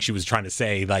I think she was trying to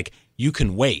say, like, you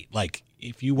can wait. Like,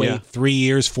 if you wait 3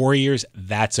 years, 4 years,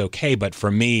 that's okay. But for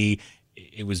me,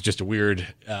 it was just a weird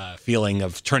feeling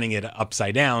of turning it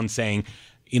upside down, saying,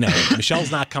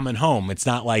 Michelle's not coming home. It's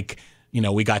not like,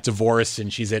 we got divorced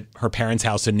and she's at her parents'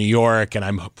 house in New York, and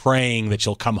I'm praying that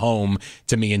she'll come home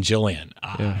to me and Jillian.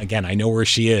 Again, I know where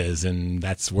she is, and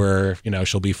that's where,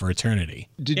 she'll be for eternity.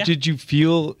 Did you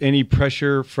feel any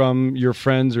pressure from your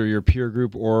friends or your peer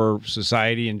group or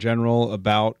society in general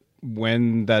about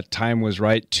when that time was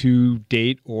right to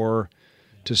date or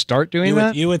to start doing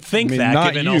that? You would think that,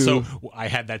 not given you. Also I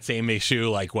had that same issue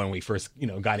like when we first,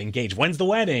 got engaged. When's the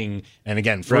wedding? And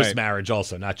again, first marriage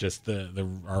also, not just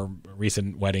our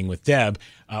recent wedding with Deb.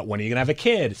 When are you gonna have a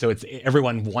kid? So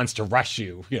everyone wants to rush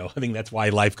you. I think that's why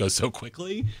life goes so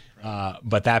quickly.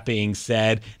 But that being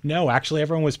said, no, actually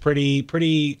everyone was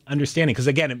pretty understanding. Because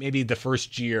again, maybe the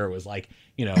first year was like,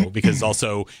 because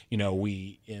also,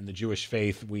 we in the Jewish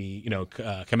faith, we,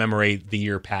 commemorate the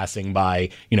year passing by,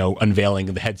 unveiling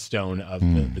the headstone of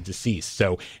the deceased.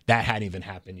 So that hadn't even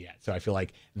happened yet. So I feel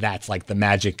like that's like the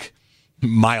magic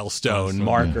milestone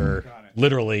marker,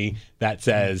 literally, that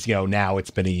says, now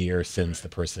it's been a year since the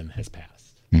person has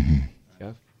passed.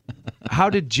 How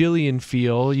did Jillian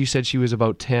feel? You said she was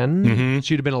about 10.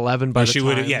 She'd have been 11 by the time.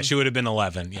 She would have been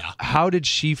 11. Yeah. How did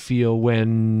she feel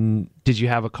did you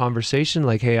have a conversation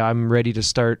like, hey, I'm ready to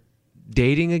start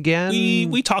dating again?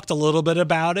 We talked a little bit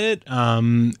about it,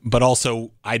 but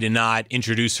also I did not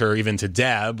introduce her even to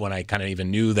Deb when I kind of even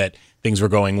knew that things were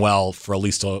going well for at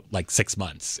least like 6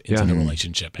 months into the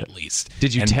relationship at least.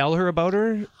 Did you tell her about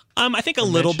her? I think a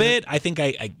little bit. I think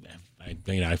I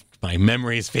my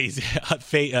memory is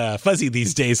fuzzy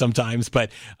these days sometimes,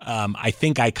 but I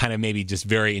think I kind of maybe just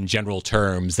very in general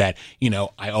terms that,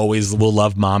 I always will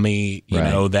love mommy,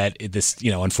 know that this,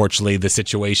 unfortunately the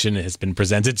situation has been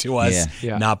presented to us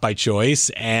not by choice.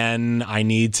 And I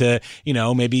need to,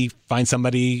 maybe find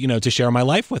somebody, to share my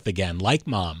life with again, like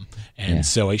mom. And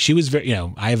so she was very,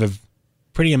 I have a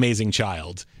pretty amazing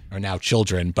child, or now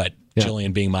children, but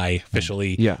Jillian being my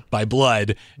officially by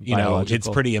blood, it's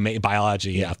pretty amazing.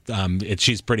 Biology,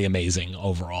 she's pretty amazing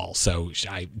overall. So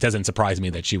it doesn't surprise me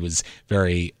that she was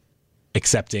very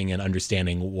accepting and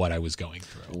understanding what I was going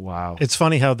through. Wow. It's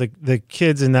funny how the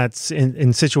kids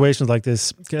in situations like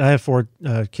this, I have 4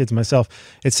 kids myself.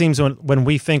 It seems when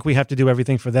we think we have to do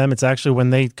everything for them, it's actually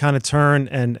when they kind of turn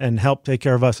and help take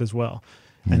care of us as well.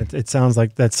 And it sounds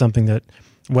like that's something that,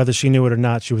 whether she knew it or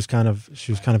not, she was kind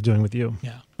of doing with you.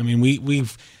 Yeah. I mean,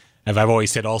 we've, as I've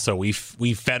always said also, we've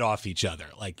fed off each other.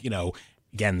 Like,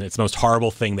 again, it's the most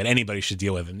horrible thing that anybody should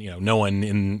deal with. And, no one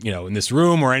in this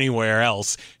room or anywhere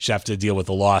else should have to deal with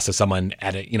the loss of someone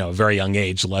at a very young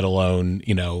age, let alone,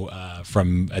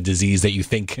 from a disease that you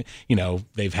think,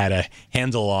 they've had a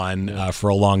handle on for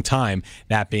a long time.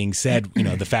 That being said,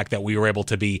 the fact that we were able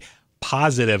to be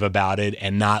positive about it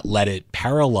and not let it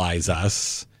paralyze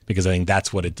us, because I think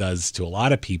that's what it does to a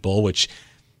lot of people, which,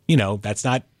 that's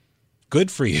not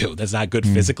good for you. That's not good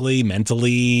physically,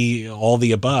 mentally, all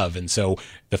the above. And so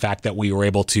the fact that we were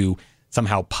able to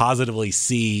somehow positively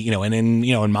see,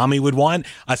 and mommy would want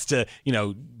us to,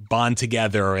 bond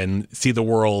together and see the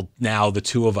world now, the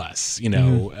two of us,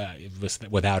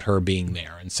 without her being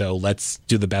there. And so let's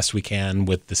do the best we can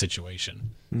with the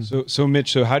situation. So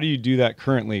Mitch, how do you do that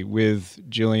currently with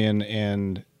Jillian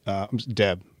and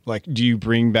Deb? Like, do you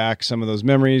bring back some of those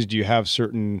memories? Do you have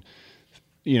certain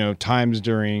times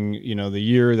during, the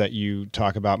year that you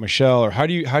talk about Michelle, or how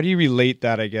do you relate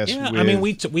that, I guess? Yeah,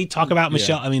 with, we talk about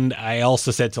Michelle. I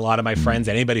also said to a lot of my friends,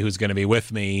 anybody who's going to be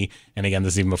with me, and again,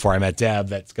 this is even before I met Deb,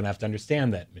 that's going to have to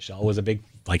understand that Michelle was a big,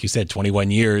 like you said, 21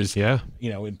 years,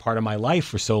 in part of my life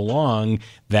for so long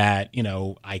that,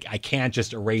 I can't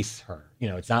just erase her.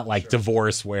 It's not like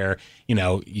divorce where,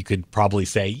 you could probably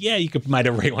say, you might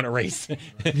want to erase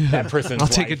that person's I'll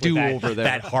take a life with do-over there.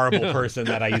 that horrible person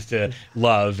that I used to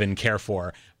love and care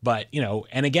for. But,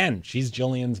 and again, she's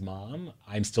Jillian's mom.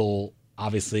 I'm still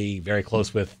obviously very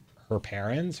close with her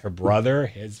parents, her brother,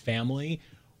 his family.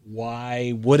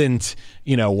 Why wouldn't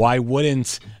I,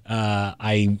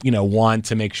 want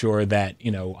to make sure that,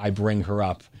 I bring her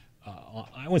up,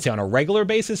 I wouldn't say on a regular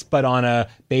basis, but on a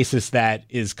basis that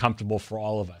is comfortable for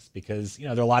all of us, because,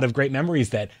 there are a lot of great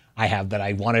memories that I have that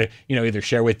I want to, either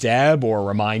share with Deb or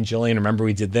remind Jillian, remember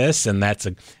we did this. And that's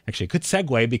actually a good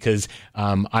segue, because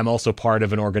I'm also part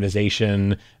of an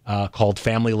organization called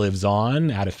Family Lives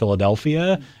On out of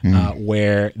Philadelphia,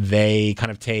 where they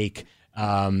kind of take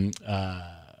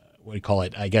what do you call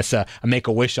it? I guess a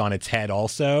Make-A-Wish on its head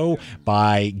also,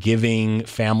 by giving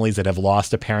families that have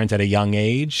lost a parent at a young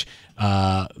age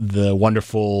the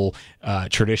wonderful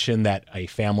tradition that a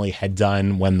family had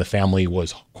done when the family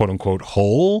was quote unquote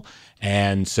whole.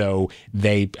 And so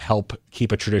they help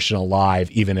keep a tradition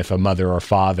alive even if a mother or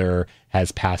father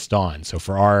has passed on. So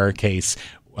for our case,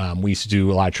 we used to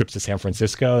do a lot of trips to San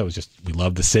Francisco. It was just, we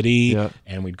loved the city,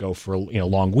 and we'd go for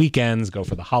long weekends, go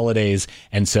for the holidays.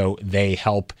 And so they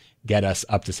help get us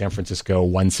up to San Francisco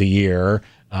once a year.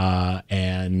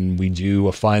 And we do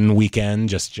a fun weekend,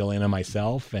 just Jillian and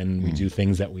myself, and we do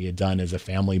things that we had done as a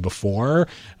family before,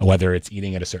 whether it's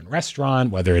eating at a certain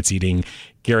restaurant, whether it's eating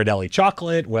Ghirardelli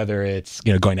chocolate, whether it's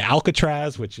going to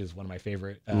Alcatraz, which is one of my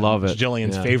favorite, love it,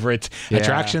 Jillian's favorite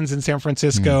attractions in San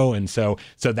Francisco, and so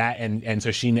that and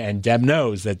so she and Deb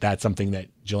knows that that's something that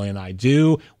Jillian and I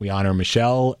do. We honor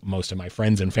Michelle. Most of my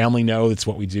friends and family know it's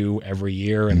what we do every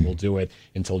year, and we'll do it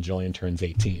until Jillian turns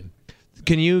 18.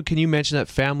 Can you mention that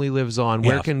Family Lives On?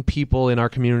 Where can people in our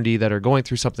community that are going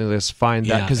through something like this find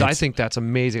that? Because I think that's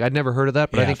amazing. I'd never heard of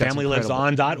that, but I think that's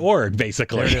FamilyLivesOn.org,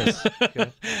 basically. There it is.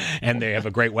 Okay. And they have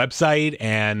a great website,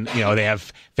 and they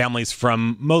have families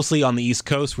from mostly on the East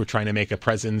Coast. We're trying to make a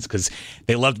presence because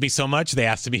they loved me so much. They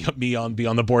asked to be on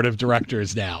the board of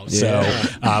directors now. So,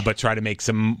 but try to make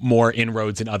some more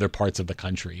inroads in other parts of the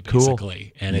country,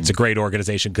 basically. Cool. And it's a great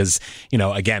organization because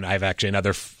again, I have actually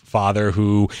another father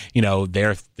who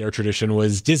their tradition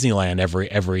was Disneyland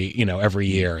every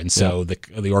year, and so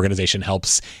the organization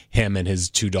helps him and his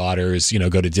two daughters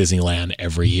go to Disneyland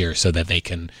every year so that they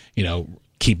can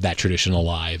keep that tradition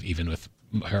alive, even with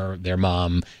their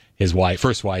mom, his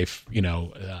first wife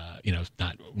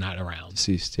not around,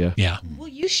 deceased. Will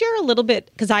you share a little bit,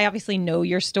 because I obviously know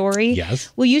your story? Yes.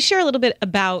 Will you share a little bit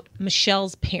about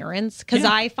Michelle's parents, because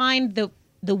I find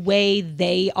the way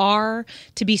they are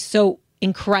to be so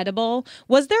incredible.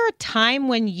 Was there a time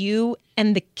when you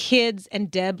and the kids and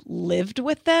Deb lived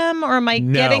with them, or am I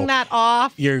getting that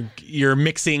off? You're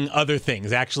mixing other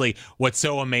things. Actually, what's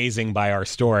so amazing by our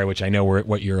story, which I know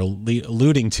what you're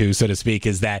alluding to, so to speak,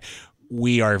 is that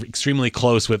we are extremely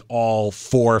close with all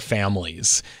four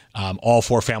families. All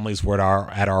four families were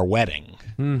at our wedding.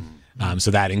 So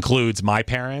that includes my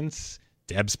parents,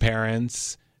 Deb's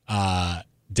parents,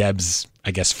 Deb's,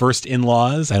 I guess, first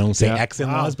in-laws. I don't say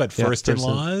ex-in-laws, but first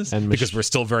in-laws, and because we're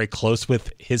still very close with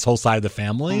his whole side of the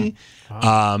family.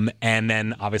 And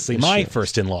then obviously my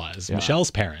first in-laws,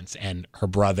 Michelle's parents, and her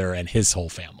brother and his whole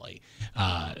family,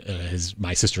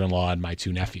 my sister-in-law and my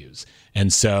two nephews.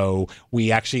 And so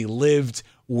we actually lived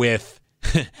with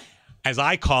as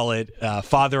I call it,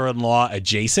 father-in-law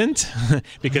adjacent,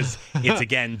 because it's,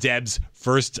 again, Deb's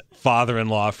first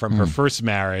father-in-law from her first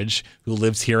marriage, who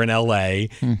lives here in L.A.,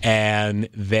 and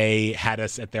they had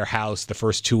us at their house the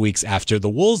first 2 weeks after the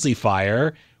Woolsey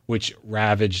fire, which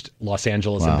ravaged Los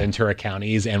Angeles and Ventura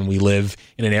counties, and we live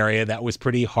in an area that was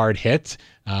pretty hard hit.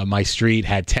 My street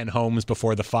had 10 homes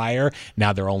before the fire.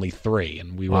 Now there are only 3,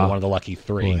 and we were one of the lucky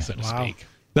 3, so to speak.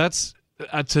 That's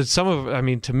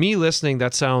to me listening,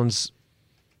 that sounds,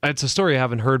 it's a story I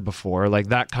haven't heard before, like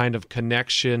that kind of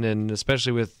connection, and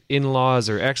especially with in-laws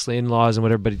or ex-in-laws and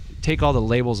whatever, but take all the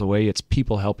labels away, it's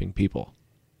people helping people,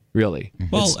 really.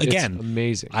 Well, it's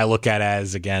amazing. I look at it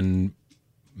as, again,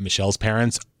 Michelle's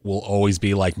parents will always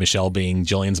be like Michelle being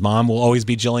Jillian's mom, will always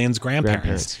be Jillian's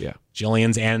grandparents. Yeah.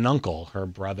 Jillian's aunt and uncle, her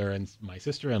brother and my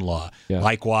sister-in-law. Yeah.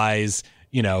 Likewise,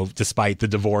 despite the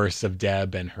divorce of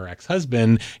Deb and her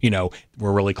ex-husband,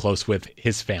 we're really close with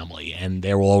his family, and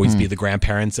there will always be the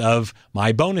grandparents of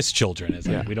my bonus children.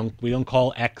 We don't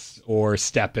call ex or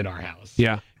step in our house.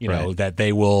 Yeah. That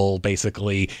they will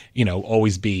basically,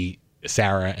 always be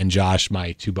Sarah and Josh,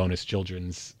 my 2 bonus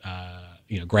children's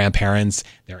grandparents,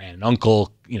 their aunt and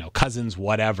uncle, cousins,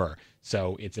 whatever.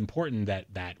 So it's important that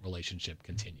that relationship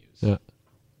continues. Yeah.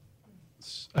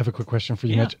 I have a quick question for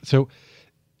you, Mitch. So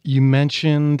you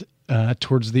mentioned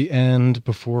towards the end,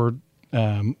 before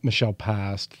Michelle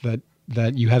passed,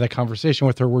 that you had a conversation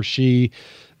with her where she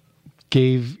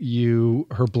gave you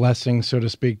her blessing, so to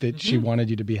speak, that she wanted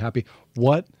you to be happy.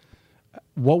 What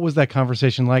was that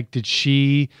conversation like? Did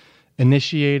she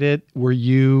initiate it?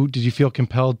 Did you feel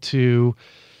compelled to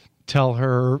tell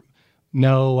her,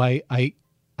 no, I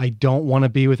don't want to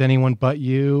be with anyone but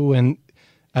you, and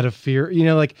out of fear,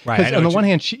 right? Because on the one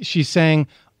hand, she's saying,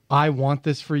 I want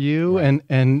this for you,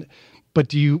 right. But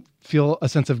do you feel a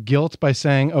sense of guilt by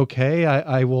saying, okay,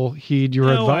 I will heed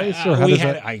your advice?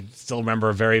 I still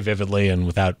remember very vividly, and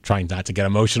without trying not to get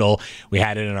emotional, we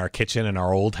had it in our kitchen in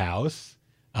our old house.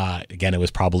 Again, it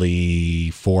was probably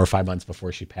 4 or 5 months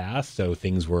before she passed, so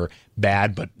things were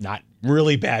bad, but not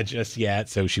really bad just yet.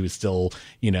 So she was still,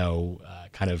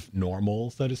 kind of normal,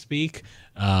 so to speak.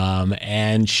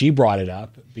 And she brought it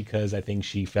up because I think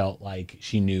she felt like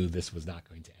she knew this was not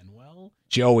going to end well.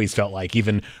 She always felt like,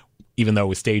 even though it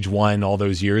was stage 1 all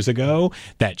those years ago,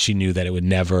 that she knew that it would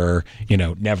never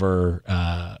end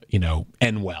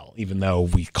well, even though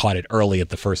we caught it early at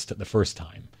the first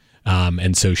time.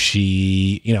 And so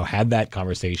she, had that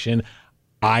conversation.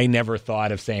 I never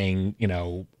thought of saying,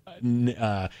 I'll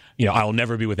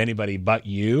never be with anybody but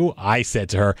you. I said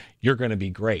to her, you're going to be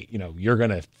great. You're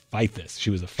going to fight this. She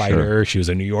was a fighter. Sure. She was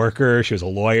a New Yorker. She was a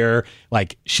lawyer.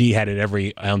 Like, she had it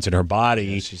every ounce in her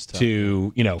body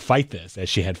to, fight this, as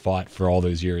she had fought for all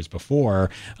those years before.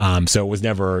 So it was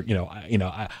never,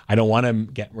 I don't want to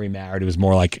get remarried. It was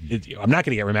more like, I'm not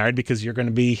going to get remarried because you're going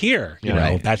to be here,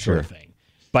 that sort of thing.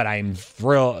 But I'm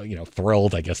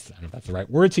thrilled, I guess, I don't know if that's the right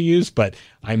word to use, but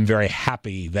I'm very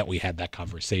happy that we had that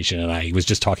conversation. And I was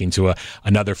just talking to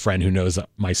another friend who knows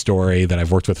my story that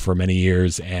I've worked with for many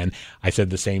years. And I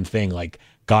said the same thing, like,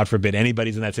 God forbid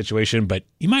anybody's in that situation, but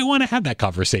you might want to have that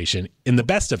conversation in the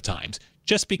best of times,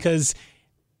 just because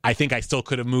I think I still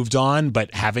could have moved on,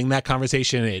 but having that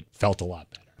conversation, it felt a lot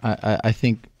better. I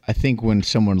think when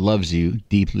someone loves you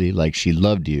deeply, like she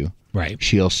loved you, right,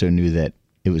 she also knew that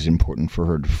it was important for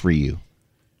her to free you.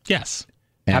 Yes,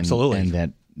 absolutely.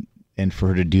 And for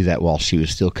her to do that while she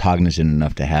was still cognizant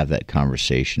enough to have that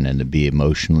conversation and to be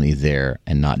emotionally there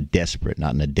and not in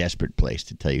a desperate place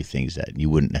to tell you things that you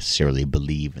wouldn't necessarily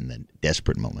believe in the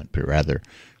desperate moment, but rather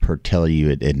her tell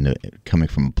you it coming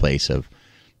from a place from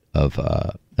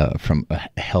a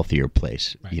healthier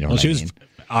place. Right. She was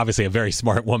obviously a very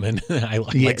smart woman. I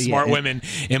like smart women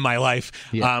in my life.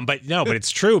 Yeah. But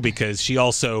it's true, because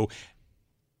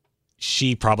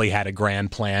she probably had a grand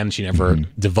plan. She never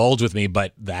divulged with me,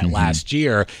 but that last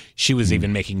year, she was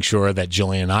even making sure that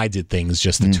Jillian and I did things,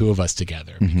 just the 2 of us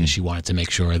together, because she wanted to make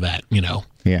sure that,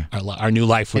 our new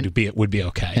life would be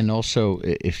okay. And also,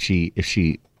 if she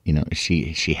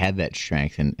had that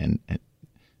strength, and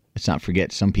let's not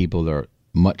forget, some people are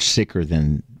much sicker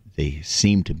than they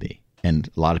seem to be. And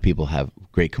a lot of people have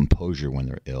great composure when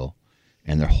they're ill,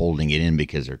 and they're holding it in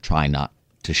because they're trying not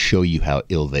to show you how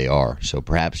ill they are. So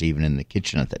perhaps even in the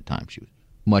kitchen at that time, she was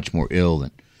much more ill than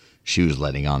she was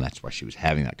letting on. That's why she was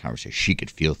having that conversation. She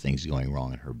could feel things going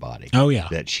wrong in her body. Oh yeah,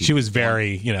 that she was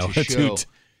very, attuned.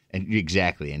 And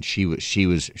exactly, and she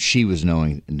was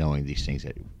knowing these things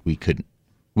that we couldn't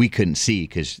see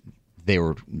because they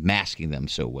were masking them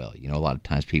so well. A lot of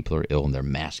times people are ill and they're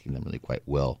masking them really quite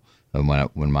well. And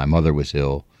when my mother was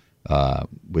ill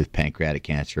with pancreatic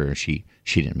cancer, she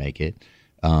didn't make it.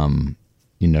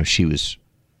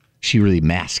 she really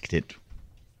masked it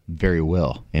very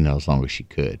well, as long as she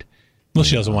could. Well,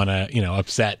 she doesn't want to,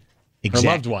 upset her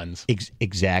loved ones.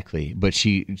 Exactly. But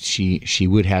she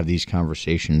would have these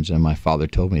conversations, and my father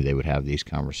told me they would have these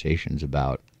conversations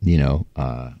about, when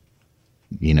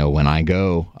I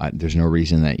go, there's no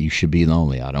reason that you should be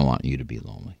lonely. I don't want you to be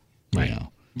lonely. Right.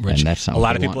 And that's a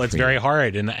lot of people, it's very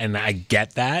hard, and I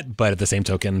get that, but at the same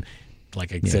token,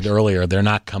 like I said earlier, they're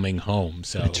not coming home.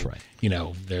 So that's right.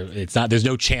 There's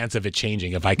no chance of it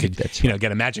changing. If I could,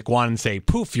 get a magic wand and say,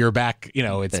 poof, you're back,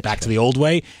 it's back to the old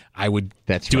way, I would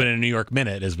do it in a New York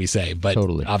minute, as we say. But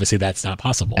obviously that's not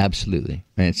possible. Absolutely.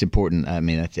 And it's important. I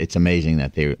mean, it's amazing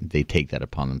that they take that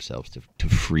upon themselves to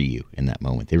free you in that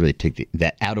moment. They really take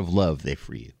that out of love, they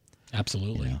free you.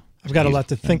 Absolutely. I've got a lot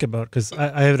to think about because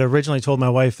I had originally told my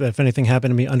wife that if anything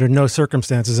happened to me, under no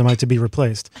circumstances am I to be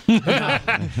replaced. Now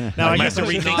I guess to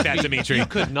rethink that, Dimitri. You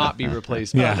could not be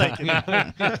replaced.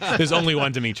 There's only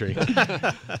one Dimitri.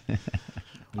 Brother,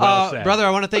 I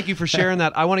want to thank you for sharing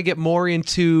that. I want to get more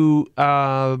into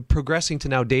progressing to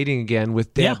now dating again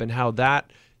with Deb and how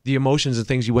the emotions and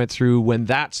things you went through when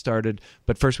that started.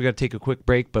 But first, we got to take a quick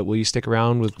break. But will you stick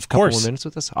around with a couple more minutes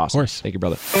with us? Awesome. Of course. Thank you,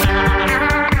 brother.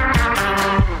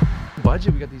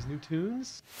 Budget, we got these new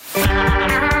tunes.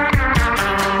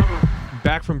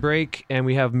 Back from break, and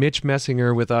we have Mitch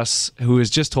Messinger with us, who has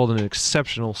just told an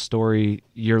exceptional story.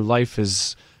 Your life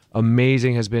is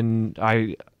amazing.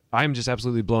 I'm just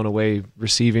absolutely blown away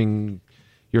receiving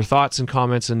your thoughts and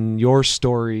comments and your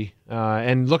story.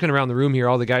 And looking around the room here,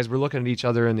 all the guys, we're looking at each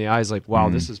other in the eyes like, wow,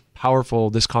 this is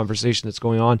powerful, this conversation that's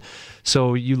going on.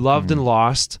 So you loved and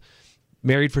lost.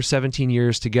 Married for 17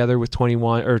 years, together with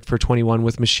 21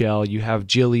 with Michelle. You have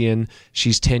Jillian.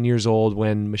 She's 10 years old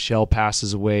when Michelle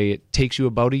passes away. It takes you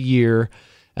about a year,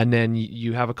 and then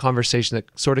you have a conversation that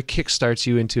sort of kickstarts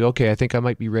you into, okay, I think I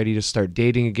might be ready to start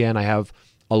dating again. I have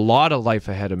a lot of life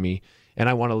ahead of me, and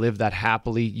I want to live that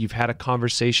happily. You've had a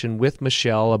conversation with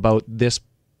Michelle about this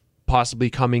possibly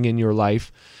coming in your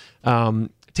life.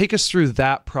 Take us through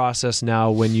that process now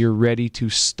when you're ready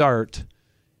to start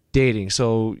dating.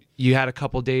 So you had a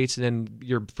couple dates, and then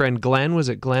your friend Glenn, was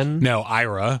it Glenn? No,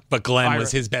 Ira, but Glenn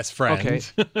was his best friend. Okay.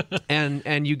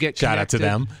 and you get shout connected.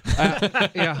 out to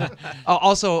them. Yeah.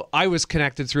 Also, I was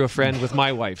connected through a friend with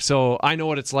my wife, so I know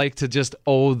what it's like to just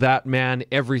owe that man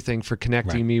everything for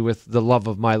connecting me with the love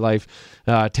of my life.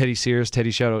 Teddy Sears,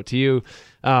 Teddy, shout out to you.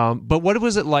 But what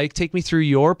was it like? Take me through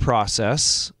your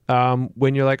process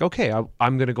when you're like, okay,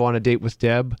 I'm going to go on a date with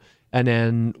Deb, and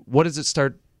then what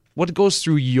goes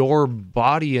through your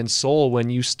body and soul when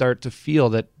you start to feel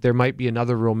that there might be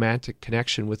another romantic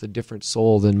connection with a different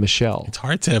soul than Michelle? It's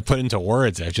hard to put into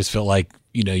words. I just feel like,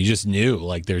 you just knew,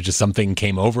 like there's just something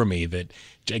came over me that,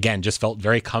 again, just felt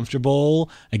very comfortable.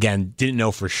 Again, didn't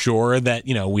know for sure that,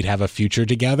 we'd have a future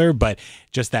together, but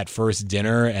just that first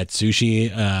dinner at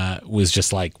sushi was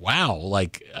just like, wow,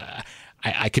 like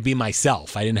I could be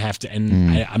myself. I didn't have to,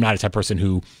 and I'm not a type of person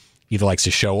who either likes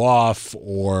to show off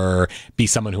or be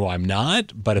someone who I'm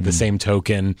not, but at the same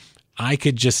token, I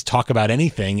could just talk about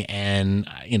anything, and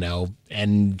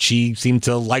and she seemed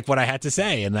to like what I had to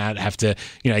say, and not have to,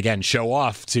 again, show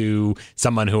off to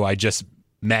someone who I just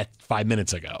met 5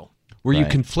 minutes ago. Were you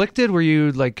conflicted? Were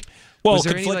you like, was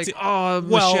there any like,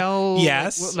 Michelle?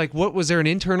 Yes. Like, what was there an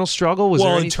internal struggle? Was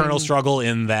there internal struggle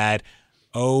in that,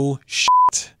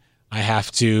 shit, I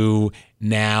have to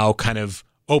now kind of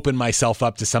open myself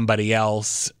up to somebody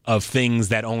else of things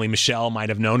that only Michelle might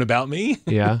have known about me.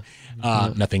 Yeah.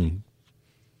 Nothing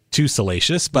too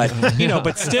salacious, but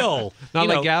but still, not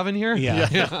like Gavin here. Yeah.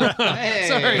 Hey,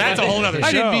 sorry, that's a whole other show.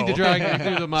 I didn't mean to drag you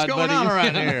through the mud. What's going on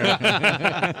around here?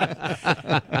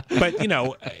 But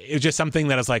it was just something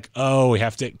that I was like, we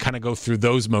have to kind of go through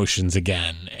those motions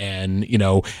again, and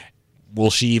will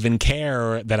she even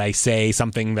care that I say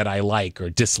something that I like or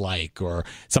dislike, or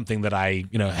something that I,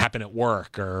 happen at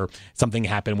work, or something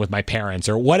happened with my parents,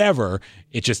 or whatever?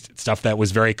 It's just stuff that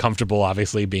was very comfortable,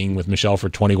 obviously, being with Michelle for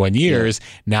 21 years. Yeah.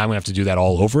 Now I'm going to have to do that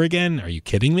all over again. Are you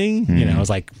kidding me? I was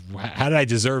like, how did I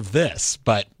deserve this?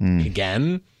 But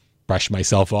again, brushed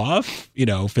myself off,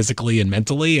 physically and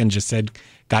mentally, and just said,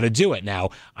 got to do it.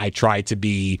 Now, I tried to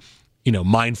be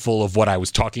mindful of what I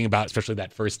was talking about, especially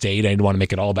that first date. I didn't want to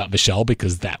make it all about Michelle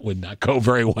because that would not go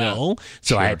very well.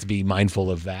 So I had to be mindful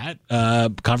of that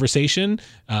conversation.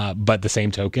 But at the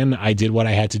same token, I did what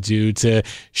I had to do to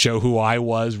show who I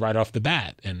was right off the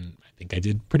bat. And I think I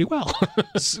did pretty well.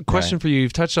 Question for you.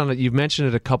 You've touched on it. You've mentioned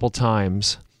it a couple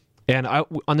times. And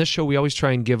on this show, we always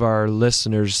try and give our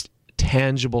listeners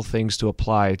tangible things to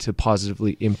apply to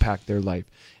positively impact their life.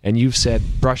 And you've said,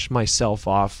 brush myself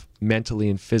off mentally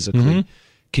and physically.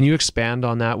 Can you expand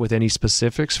on that with any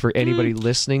specifics for anybody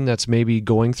listening that's maybe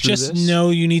going through Just this? know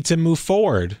you need to move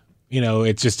forward.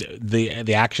 It's just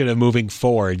the action of moving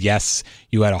forward. Yes,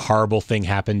 you had a horrible thing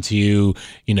happen to you.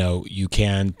 You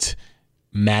can't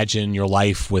imagine your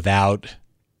life without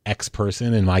X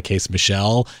person, in my case,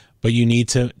 Michelle, but you need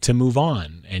to move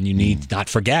on, and you need not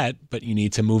forget, but you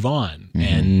need to move on.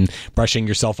 And brushing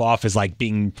yourself off is like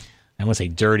being, I won't say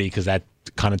dirty because that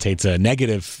connotates a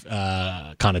negative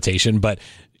connotation, but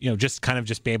just kind of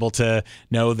just be able to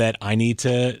know that I need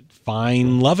to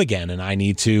find love again, and I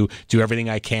need to do everything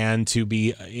I can to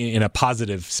be in a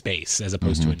positive space as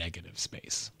opposed to a negative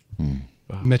space.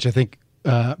 Mitch, I think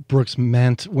Brooks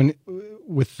meant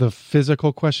with the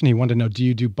physical question, he wanted to know, do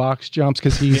you do box jumps?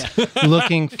 Because he's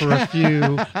looking for a few.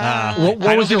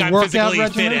 What was your workout regimen?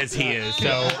 Fit as he is, so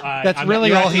that's I'm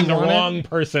really all he the wanted. wrong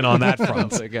person on that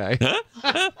front. That guy.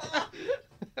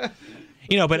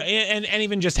 But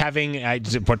even just having,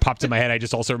 what popped in my head, I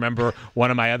just also remember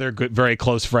one of my other very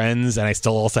close friends, and I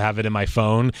still also have it in my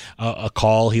phone, a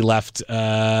call he left or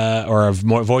a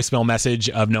voicemail message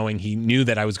of knowing he knew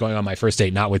that I was going on my first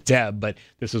date, not with Deb, but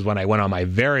this was when I went on my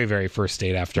very, very first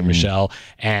date after Michelle,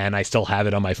 and I still have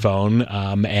it on my phone,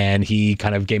 and he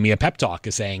kind of gave me a pep talk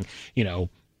saying,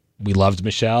 we loved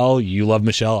Michelle. You love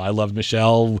Michelle. I love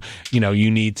Michelle.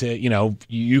 You need to,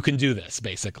 you can do this,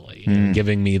 basically.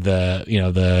 Giving me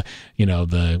the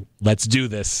let's do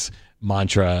this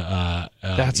mantra.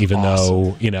 Even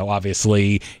awesome. though,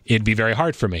 obviously it'd be very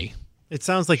hard for me. It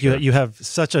sounds like you have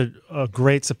such a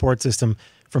great support system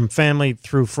from family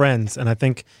through friends. And I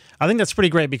think that's pretty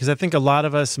great, because I think a lot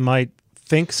of us might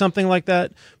think something like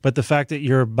that, but the fact that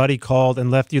your buddy called and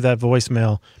left you that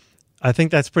voicemail, I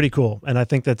think that's pretty cool. And I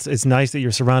think it's nice that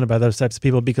you're surrounded by those types of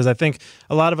people, because I think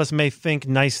a lot of us may think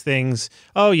nice things.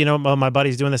 Oh, my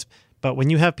buddy's doing this. But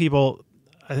when you have people,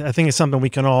 I think it's something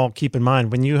we can all keep in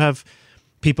mind. When you have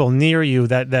people near you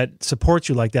that support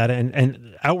you like that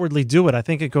and outwardly do it, I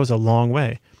think it goes a long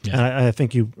way. Yeah. And I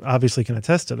think you obviously can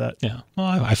attest to that. Yeah. Well,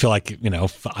 I feel like,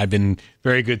 I've been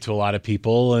very good to a lot of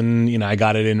people, and, I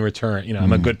got it in return.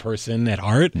 I'm a good person at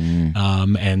heart.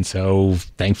 And so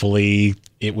thankfully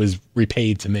it was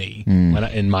repaid to me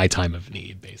in my time of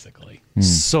need, basically.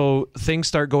 So things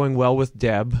start going well with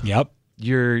Deb. Yep.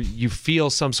 You feel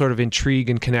some sort of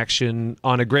intrigue and connection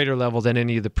on a greater level than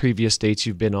any of the previous dates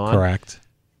you've been on. Correct.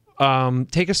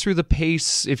 Take us through the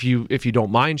pace if you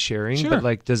don't mind sharing. Sure. But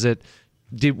like, was it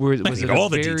all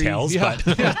the details? Yeah.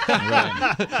 But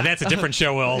and that's a different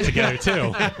show altogether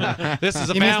too. This is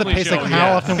a He means the family pace, show. like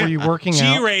how often were you working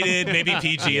out? G-rated, maybe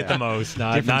PG at the most,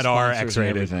 not Different R, sponsors and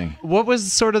X-rated. everything. What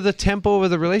was sort of the tempo of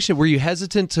the relationship? Were you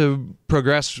hesitant to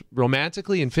progress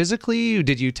romantically and physically?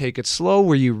 Did you take it slow?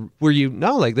 Were you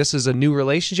no, like this is a new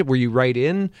relationship? Were you right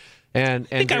in? And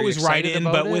I think I was right in,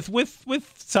 but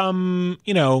with some,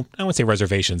 I wouldn't say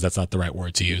reservations. That's not the right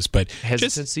word to use, but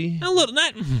hesitancy. Just a little.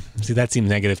 See, that seems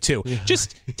negative too. Yeah.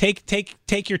 Just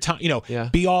take your time.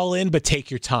 Be all in, but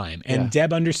take your time. And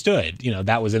Deb understood.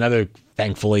 That was another,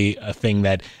 thankfully, a thing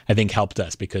that I think helped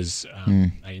us, because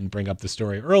I didn't bring up the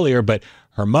story earlier, but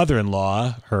her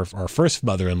mother-in-law, our first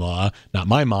mother-in-law, not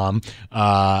my mom,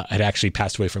 had actually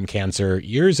passed away from cancer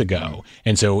years ago.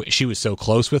 And so she was so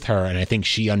close with her, and I think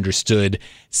she understood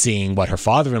seeing what her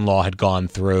father-in-law had gone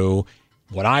through,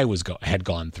 what I had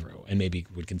gone through, and maybe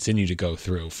would continue to go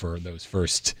through for those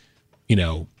first,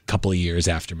 couple of years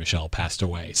after Michelle passed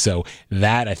away. So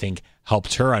that, I think,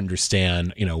 helped her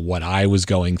understand, what I was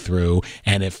going through.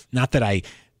 And if not that I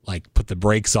put the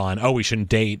brakes on, oh, we shouldn't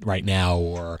date right now,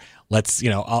 or let's,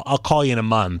 I'll call you in a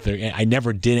month. I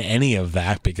never did any of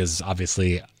that, because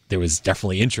obviously there was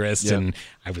definitely interest, and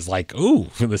I was like, ooh,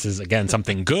 this is again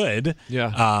something good.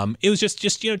 Yeah. It was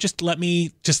just let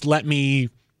me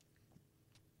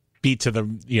beat to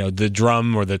the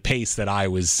drum or the pace that I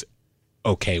was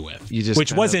okay with,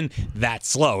 which wasn't that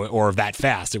slow or that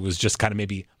fast. It was just kind of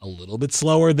maybe a little bit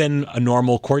slower than a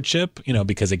normal courtship,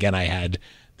 because again, I had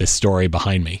this story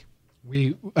behind me.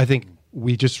 I think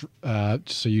we just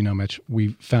so you know, Mitch, we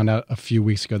found out a few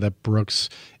weeks ago that Brooks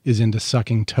is into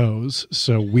sucking toes.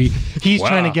 So he's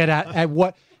trying to get at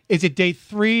what is it, date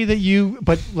 3 that you?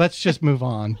 But let's just move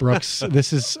on, Brooks.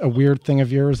 This is a weird thing of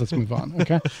yours. Let's move on.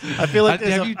 Okay. I feel like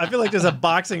there's a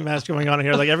boxing match going on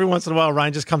here. Like every once in a while,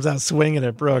 Ryan just comes out swinging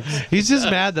at Brooks. He's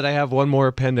just mad that I have one more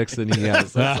appendix than he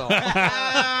has. That's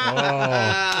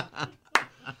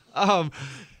all.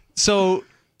 So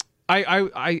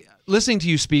I listening to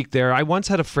you speak there, I once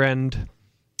had a friend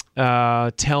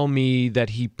tell me that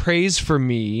he prays for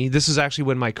me. This is actually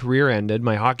when my career ended,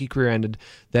 my hockey career ended,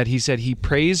 that he said he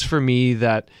prays for me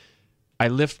that I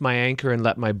lift my anchor and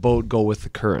let my boat go with the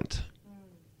current.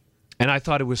 And I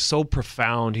thought it was so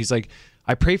profound. He's like,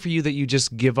 I pray for you that you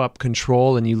just give up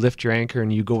control and you lift your anchor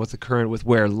and you go with the current with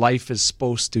where life is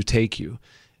supposed to take you.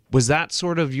 Was that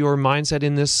sort of your mindset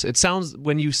in this? It sounds,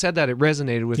 when you said that, it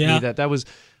resonated with me that was,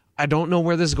 I don't know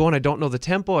where this is going. I don't know the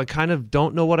tempo. I kind of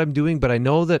don't know what I'm doing, but I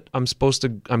know that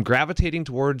I'm gravitating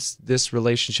towards this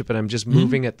relationship and I'm just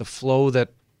moving at the flow that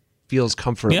feels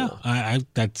comfortable. Yeah,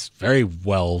 that's very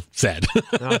well said.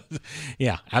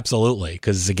 Yeah, absolutely.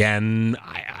 Because again,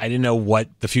 I didn't know what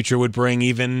the future would bring.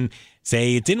 Even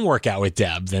say it didn't work out with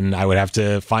Deb, then I would have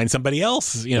to find somebody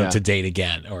else, to date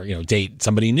again, or date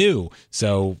somebody new.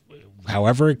 So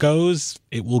however it goes,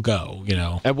 it will go.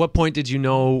 At what point did you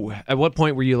know? At what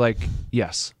point were you like,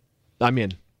 yes, I'm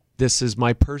in? This is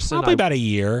my person. Probably about a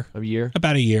year.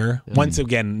 About a year. Yeah. Once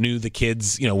again, knew the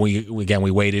kids.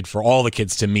 We waited for all the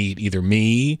kids to meet either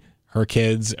me, her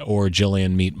kids, or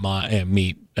Jillian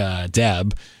meet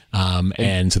Deb.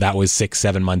 And so that was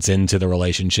 6-7 months into the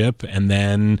relationship, and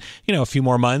then a few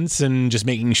more months, and just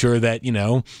making sure that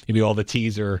maybe all the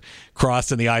T's are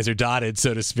crossed and the I's are dotted,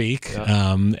 so to speak.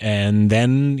 Yeah. And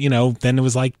then then it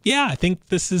was like, I think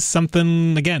this is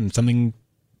something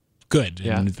good,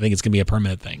 and I think it's gonna be a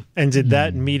permanent thing. And did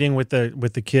that meeting with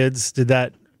the kids, did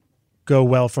that go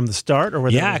well from the start, or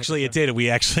actually it did. We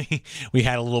had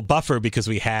a little buffer because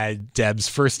we had Deb's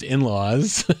first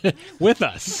in-laws with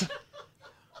us.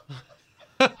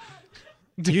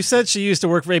 You said she used to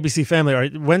work for ABC Family.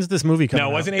 When's this movie coming out?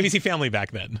 No, it wasn't ABC Family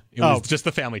back then. It was just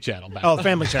the Family Channel back then.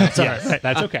 Family Channel. Sorry. Yes,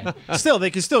 that's okay. Still,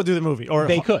 they could still do the movie. Or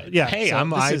they could. Yeah. Hey, so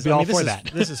I'd be all for that.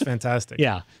 This is fantastic.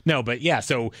 Yeah. No, but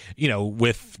so,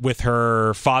 with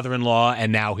her father-in-law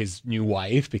and now his new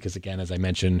wife, because again, as I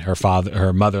mentioned,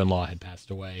 her mother-in-law had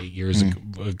passed away years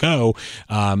ago,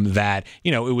 that,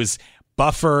 it was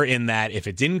buffer in that if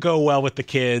it didn't go well with the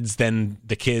kids, then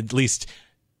the kid, at least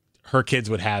her kids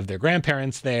would have their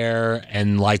grandparents there,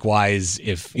 and likewise,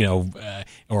 if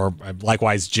or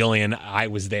likewise, Jillian, I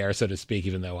was there, so to speak,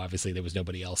 even though obviously there was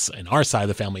nobody else in our side of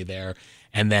the family there.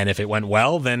 And then if it went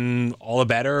well, then all the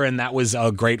better, and that was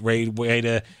a great way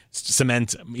to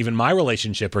cement even my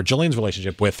relationship or Jillian's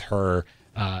relationship with her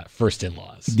first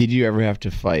in-laws. Did you ever have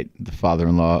to fight the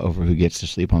father-in-law over who gets to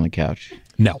sleep on the couch?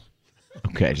 No.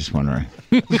 Okay, just wondering.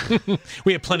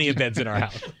 We have plenty of beds in our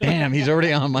house. Damn, he's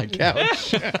already on my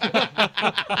couch.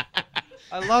 I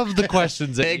love the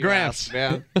questions. Hey, Gramps,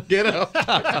 man, get up!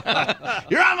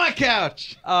 You're on my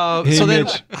couch. Hey, so then,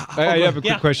 Mitch, I have a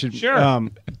quick question. Sure.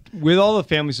 With all the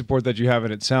family support that you have,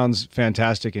 and it sounds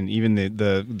fantastic, and even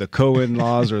the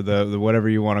co-in-laws or the whatever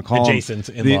you want to call adjacent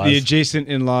them, in-laws. the adjacent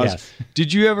in-laws. Yes.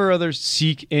 Did you ever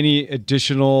seek any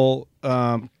additional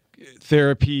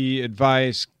therapy,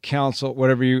 advice, counsel,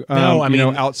 whatever you No, I mean,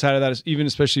 outside of that, even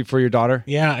especially for your daughter?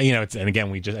 Yeah, and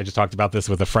again, I just talked about this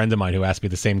with a friend of mine who asked me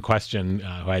the same question,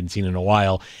 who I hadn't seen in a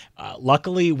while.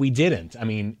 Luckily, we didn't. I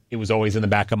mean, it was always in the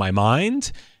back of my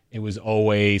mind. It was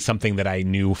always something that I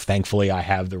knew, thankfully, I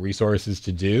have the resources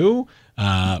to do.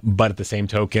 But at the same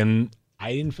token,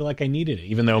 I didn't feel like I needed it,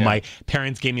 even though my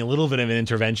parents gave me a little bit of an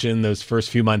intervention those first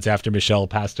few months after Michelle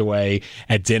passed away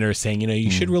at dinner, saying,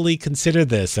 you should really consider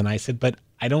this. And I said, but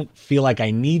I don't feel like I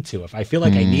need to. If I feel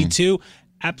like I need to,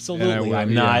 absolutely.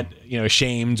 I'm not,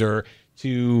 ashamed or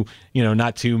too,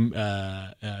 not too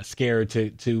scared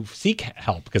to seek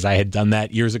help, because I had done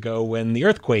that years ago when the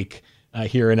earthquake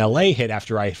here in LA hit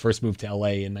after I first moved to LA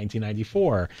in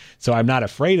 1994. So I'm not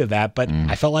afraid of that, but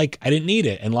I felt like I didn't need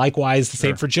it. And likewise, the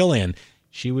same for Jillian.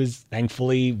 She was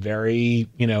thankfully very,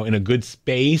 in a good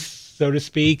space, so to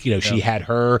speak. She had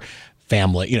her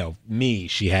family, me.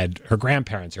 She had her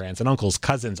grandparents, her aunts and uncles,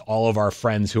 cousins, all of our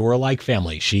friends who were like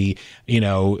family. She,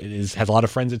 has a lot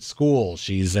of friends at school.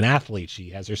 She's an athlete.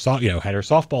 She has her, had her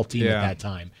softball team at that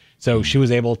time. So she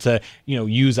was able to,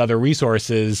 use other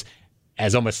resources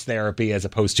as almost therapy as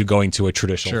opposed to going to a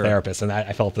traditional therapist. And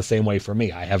I felt the same way for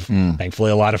me. I have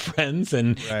thankfully a lot of friends,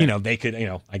 and they could,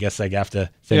 I guess I have to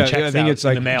send checks I think out it's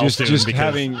like in the mail just because,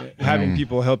 having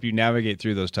people help you navigate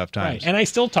through those tough times. Right. And I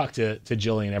still talk to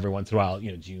Jillian every once in a while. Do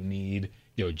you need,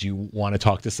 do you want to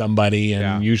talk to somebody?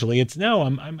 And usually it's no,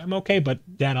 I'm okay, but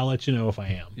Dad, I'll let you know if I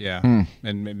am. Yeah.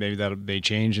 And maybe that may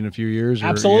change in a few years.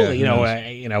 Absolutely.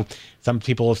 Some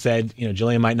people have said,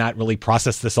 Jillian might not really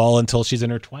process this all until she's in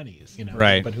her 20s,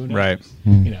 Right. But who knows? Right.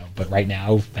 But right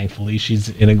now, thankfully, she's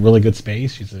in a really good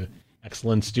space. She's an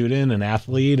excellent student, an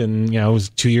athlete, and, was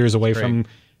 2 years away from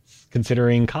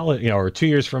considering college, or 2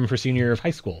 years from her senior year of high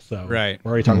school. So we're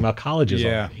already talking about colleges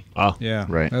already. Oh, yeah.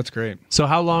 Right. That's great. So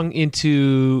how long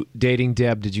into dating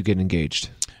Deb did you get engaged?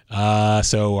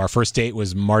 So our first date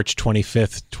was March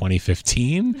 25th,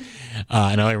 2015.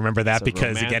 And I remember that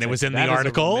because, again, it was in the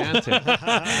article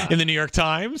in the New York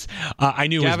Times. I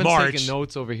knew Gavin's it was March. taking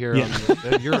notes over here. You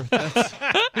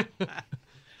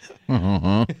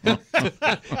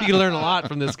can learn a lot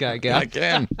from this guy, Gavin. I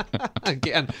can.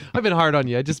 Again, I've been hard on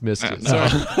you. I just missed you. No,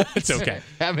 it's okay.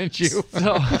 Haven't you?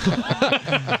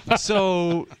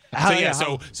 So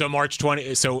March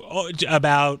 20. So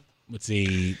about, let's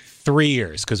see, 3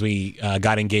 years, because we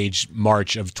got engaged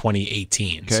March of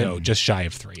 2018. Okay. So just shy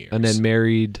of 3 years. And then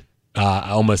married.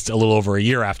 Almost a little over a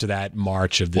year after that,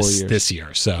 March of this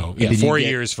year. So yeah, 4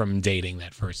 years from dating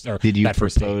that first. Did you that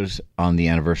first propose date. on the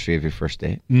anniversary of your first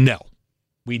date? No,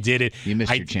 we did it. You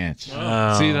missed your chance. See,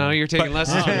 now you're taking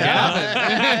lessons from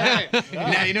Gavin.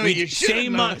 Now you know what you should.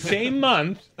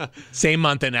 Same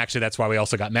month, and actually that's why we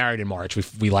also got married in March.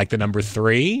 We like the number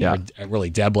 3. Yeah. Really,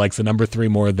 Deb likes the number 3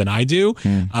 more than I do,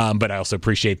 but I also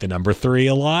appreciate the number 3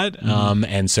 a lot.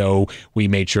 And so we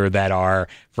made sure that our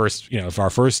first, if our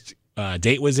first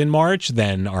date was in March,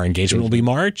 then our engagement will be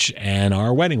March, and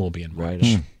our wedding will be in March.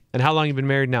 Right. And how long you been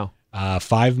married now?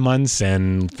 5 months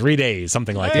and 3 days,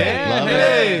 something like that. Love it.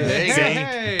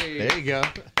 There you go.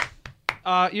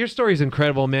 Your story's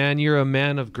incredible, man. You're a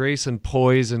man of grace and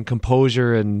poise and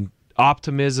composure and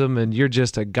optimism, and you're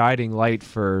just a guiding light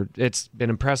it's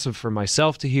been impressive for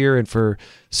myself to hear and for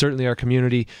certainly our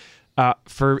community.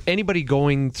 For anybody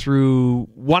going through,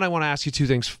 I want to ask you 2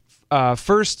 things.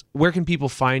 First, where can people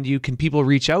find you? Can people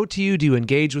reach out to you? Do you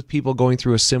engage with people going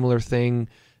through a similar thing?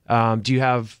 Do you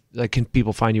have, can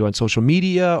people find you on social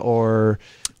media, or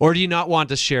do you not want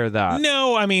to share that?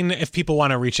 No, I mean, if people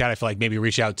want to reach out, I feel like maybe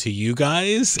reach out to you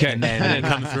guys and then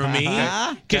come through me.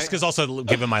 Just because also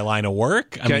given my line of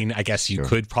work, I mean, I guess you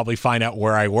could probably find out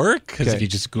where I work, because if you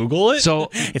just Google it, so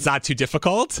it's not too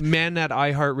difficult. Men at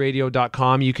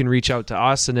iHeartRadio.com, you can reach out to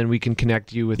us and then we can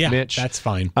connect you with Mitch. That's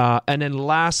fine. And then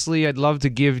lastly, I'd love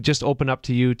to open up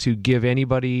to you to give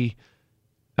anybody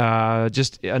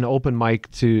just an open mic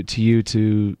to you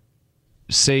to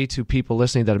say to people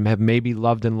listening that have maybe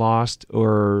loved and lost,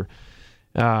 or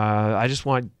I just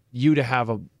want you to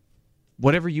have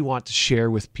whatever you want to share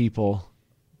with people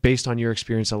based on your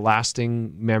experience, a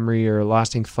lasting memory or a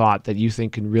lasting thought that you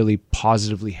think can really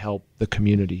positively help the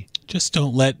community. Just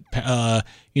don't let a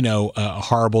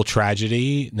horrible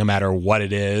tragedy, no matter what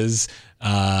it is,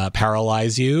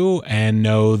 paralyze you, and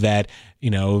know that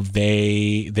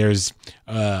there's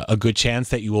a good chance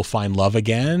that you will find love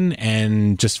again,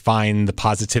 and just find the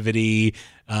positivity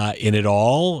in it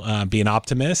all. Be an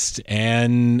optimist,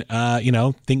 and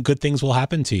think good things will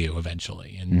happen to you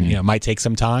eventually. And it might take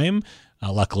some time.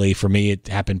 Luckily for me, it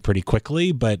happened pretty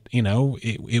quickly, but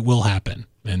it will happen.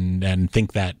 And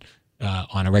think that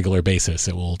on a regular basis,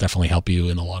 it will definitely help you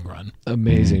in the long run.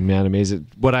 Amazing, man, amazing.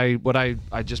 What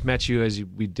I just met you as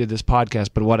we did this podcast,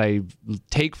 but what I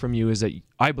take from you is that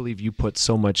I believe you put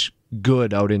so much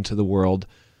good out into the world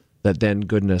that then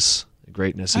greatness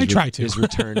is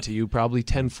returned to you probably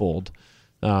tenfold.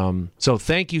 So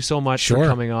thank you so much for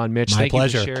coming on, Mitch. My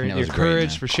pleasure. You for sharing your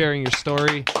courage, for sharing your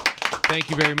story. Thank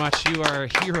you very much. You are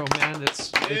a hero, man.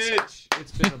 It's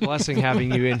been a blessing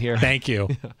having you in here. Thank you.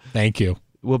 Thank you.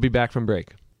 We'll be back from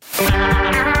break.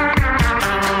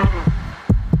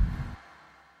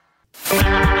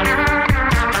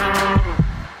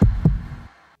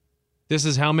 This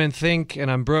is How Men Think, and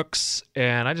I'm Brooks,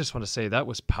 and I just want to say that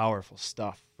was powerful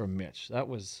stuff from Mitch. That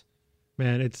was...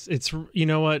 Man, it's you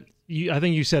know what? I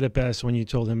think you said it best when you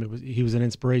told him he was an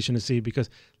inspiration to see, because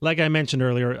like I mentioned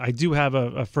earlier, I do have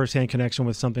a firsthand connection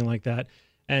with something like that,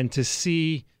 and to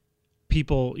see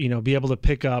people, be able to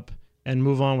pick up and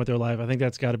move on with their life, I think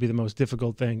that's got to be the most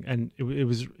difficult thing. And it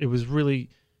was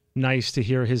really nice to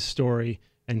hear his story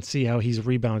and see how he's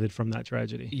rebounded from that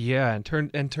tragedy. Yeah, and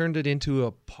turned it into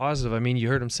a positive. I mean, you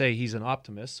heard him say he's an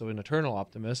optimist, so an eternal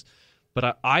optimist.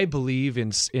 But I believe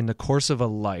in the course of a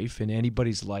life, in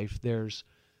anybody's life, there's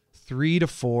 3 to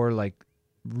 4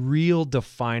 real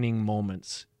defining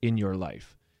moments in your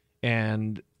life.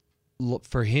 And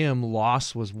for him,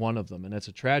 loss was one of them. And it's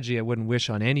a tragedy I wouldn't wish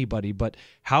on anybody, but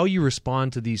how you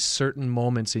respond to these certain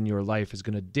moments in your life is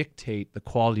going to dictate the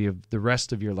quality of the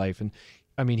rest of your life. And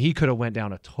I mean, he could have went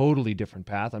down a totally different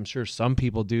path. I'm sure some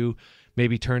people do,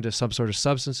 maybe turn to some sort of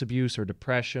substance abuse or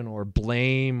depression or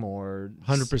blame or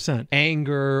 100%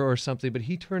 anger or something. But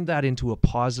he turned that into a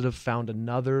positive, found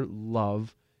another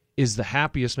love, is the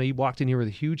happiest. Now, he walked in here with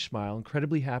a huge smile,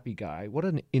 incredibly happy guy. What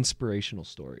an inspirational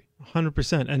story.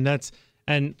 100%.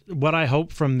 And what I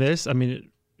hope from this, I mean,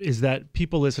 is that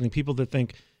people listening, people that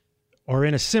think are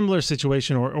in a similar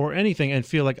situation or anything and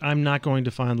feel like I'm not going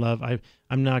to find love,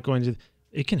 I'm not going to,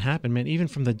 it can happen, man. Even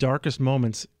from the darkest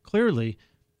moments, clearly,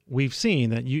 we've seen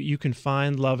that you can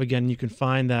find love again. You can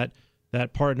find that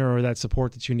partner or that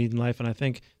support that you need in life. And I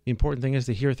think the important thing is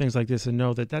to hear things like this and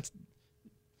know that that's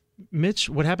Mitch.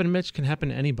 What happened to Mitch can happen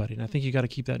to anybody, and I think you got to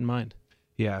keep that in mind.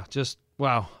 Yeah, just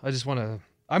wow.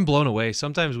 I'm blown away.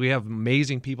 Sometimes we have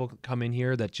amazing people come in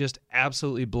here that just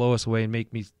absolutely blow us away and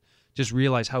make me just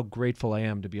realize how grateful I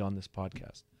am to be on this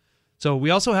podcast. So we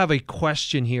also have a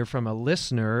question here from a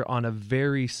listener on a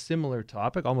very similar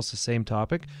topic, almost the same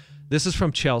topic. This is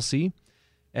from Chelsea,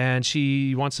 and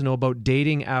she wants to know about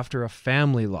dating after a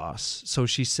family loss. So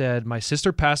she said, my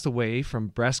sister passed away from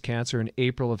breast cancer in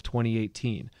April of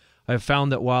 2018. I have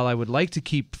found that while I would like to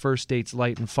keep first dates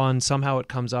light and fun, somehow it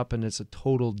comes up and it's a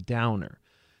total downer.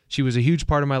 She was a huge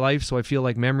part of my life, so I feel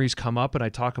like memories come up and I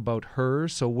talk about her.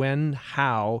 So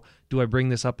how do I bring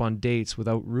this up on dates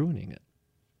without ruining it?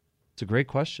 It's a great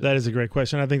question. That is a great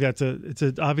question. I think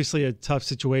it's obviously a tough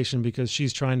situation because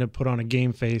she's trying to put on a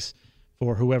game face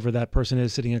for whoever that person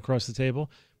is sitting across the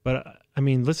table. But I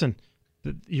mean, listen,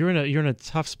 you're in a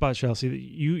tough spot, Chelsea.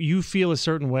 You feel a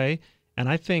certain way, and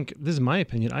I think this is my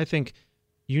opinion. I think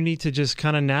you need to just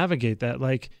kind of navigate that.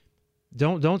 Like,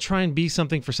 don't try and be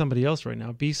something for somebody else right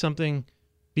now.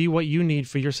 Be what you need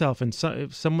for yourself. And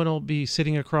someone will be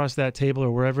sitting across that table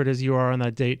or wherever it is you are on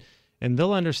that date, and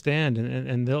they'll understand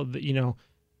and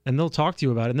they'll talk to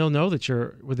you about it, and they'll know that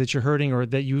you're hurting or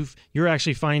that you're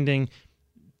actually finding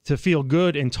to feel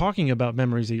good in talking about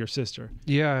memories of your sister.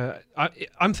 Yeah,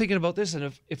 I'm thinking about this,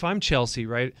 and if I'm Chelsea,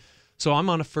 right? So I'm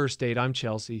on a first date. I'm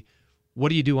Chelsea. What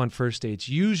do you do on first dates?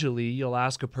 Usually, you'll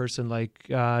ask a person like,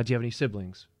 "Do you have any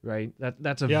siblings?" Right?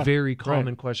 That's a very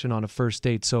common question on a first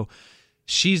date. So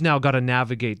she's now got to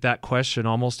navigate that question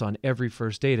almost on every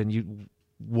first date, and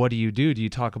what do you do? Do you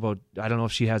talk about, I don't know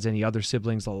if she has any other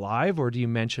siblings alive, or do you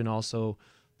mention also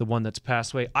the one that's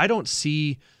passed away? I don't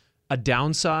see a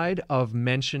downside of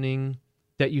mentioning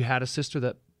that you had a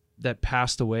sister that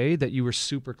passed away that you were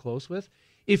super close with,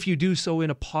 if you do so in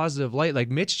a positive light. Like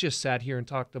Mitch just sat here and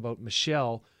talked about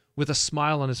Michelle with a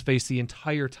smile on his face the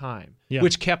entire time,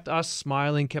 which kept us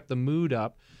smiling, kept the mood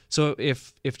up. So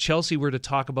if Chelsea were to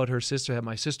talk about her sister, that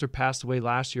my sister passed away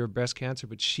last year of breast cancer,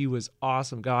 but she was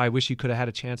awesome guy. I wish you could have had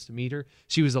a chance to meet her.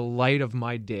 She was a light of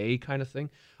my day kind of thing.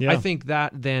 Yeah. I think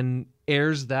that then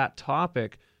airs that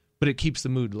topic, but it keeps the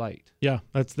mood light. Yeah,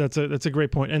 that's a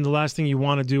great point. And the last thing you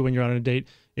want to do when you're on a date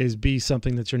is be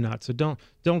something that you're not. So don't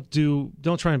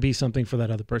try and be something for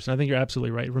that other person. I think you're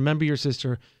absolutely right. Remember your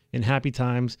sister in happy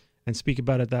times and speak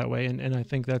about it that way. And I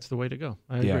think that's the way to go.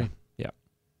 I agree. Yeah.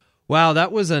 Wow,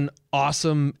 that was an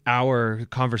awesome hour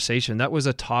conversation. That was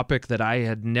a topic that I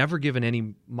had never given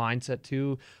any mindset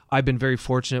to. I've been very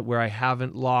fortunate where I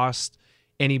haven't lost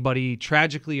anybody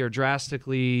tragically or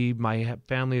drastically. My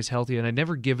family is healthy, and I've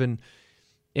never given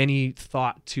any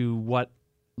thought to what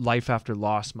life after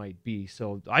loss might be.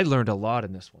 So I learned a lot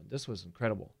in this one. This was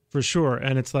incredible. For sure.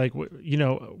 And it's like,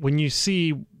 when you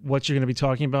see what you're going to be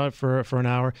talking about for an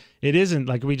hour, it isn't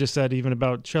like we just said, even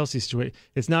about Chelsea's situation.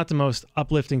 It's not the most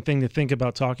uplifting thing to think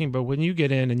about talking, but when you get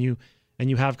in and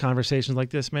you have conversations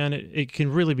like this, man, it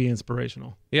can really be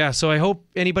inspirational. Yeah. So I hope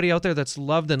anybody out there that's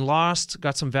loved and lost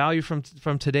got some value from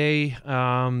today.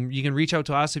 You can reach out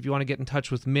to us if you want to get in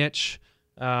touch with Mitch.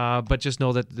 But just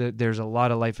know that there's a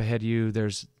lot of life ahead of you.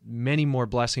 There's many more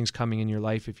blessings coming in your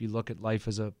life if you look at life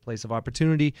as a place of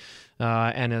opportunity.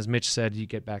 And as Mitch said, you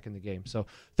get back in the game. So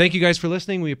thank you guys for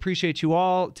listening. We appreciate you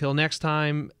all. Till next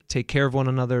time, take care of one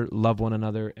another, love one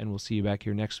another, and we'll see you back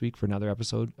here next week for another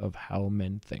episode of How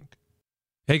Men Think.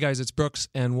 Hey guys, it's Brooks.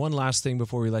 And one last thing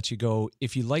before we let you go.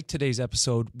 If you liked today's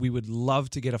episode, we would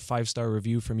love to get a 5-star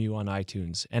review from you on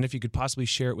iTunes. And if you could possibly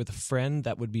share it with a friend,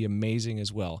 that would be amazing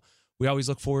as well. We always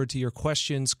look forward to your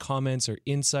questions, comments, or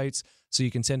insights, so you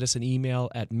can send us an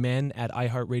email at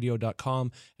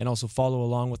men@iheartradio.com and also follow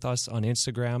along with us on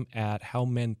Instagram at How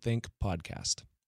Men Think Podcast.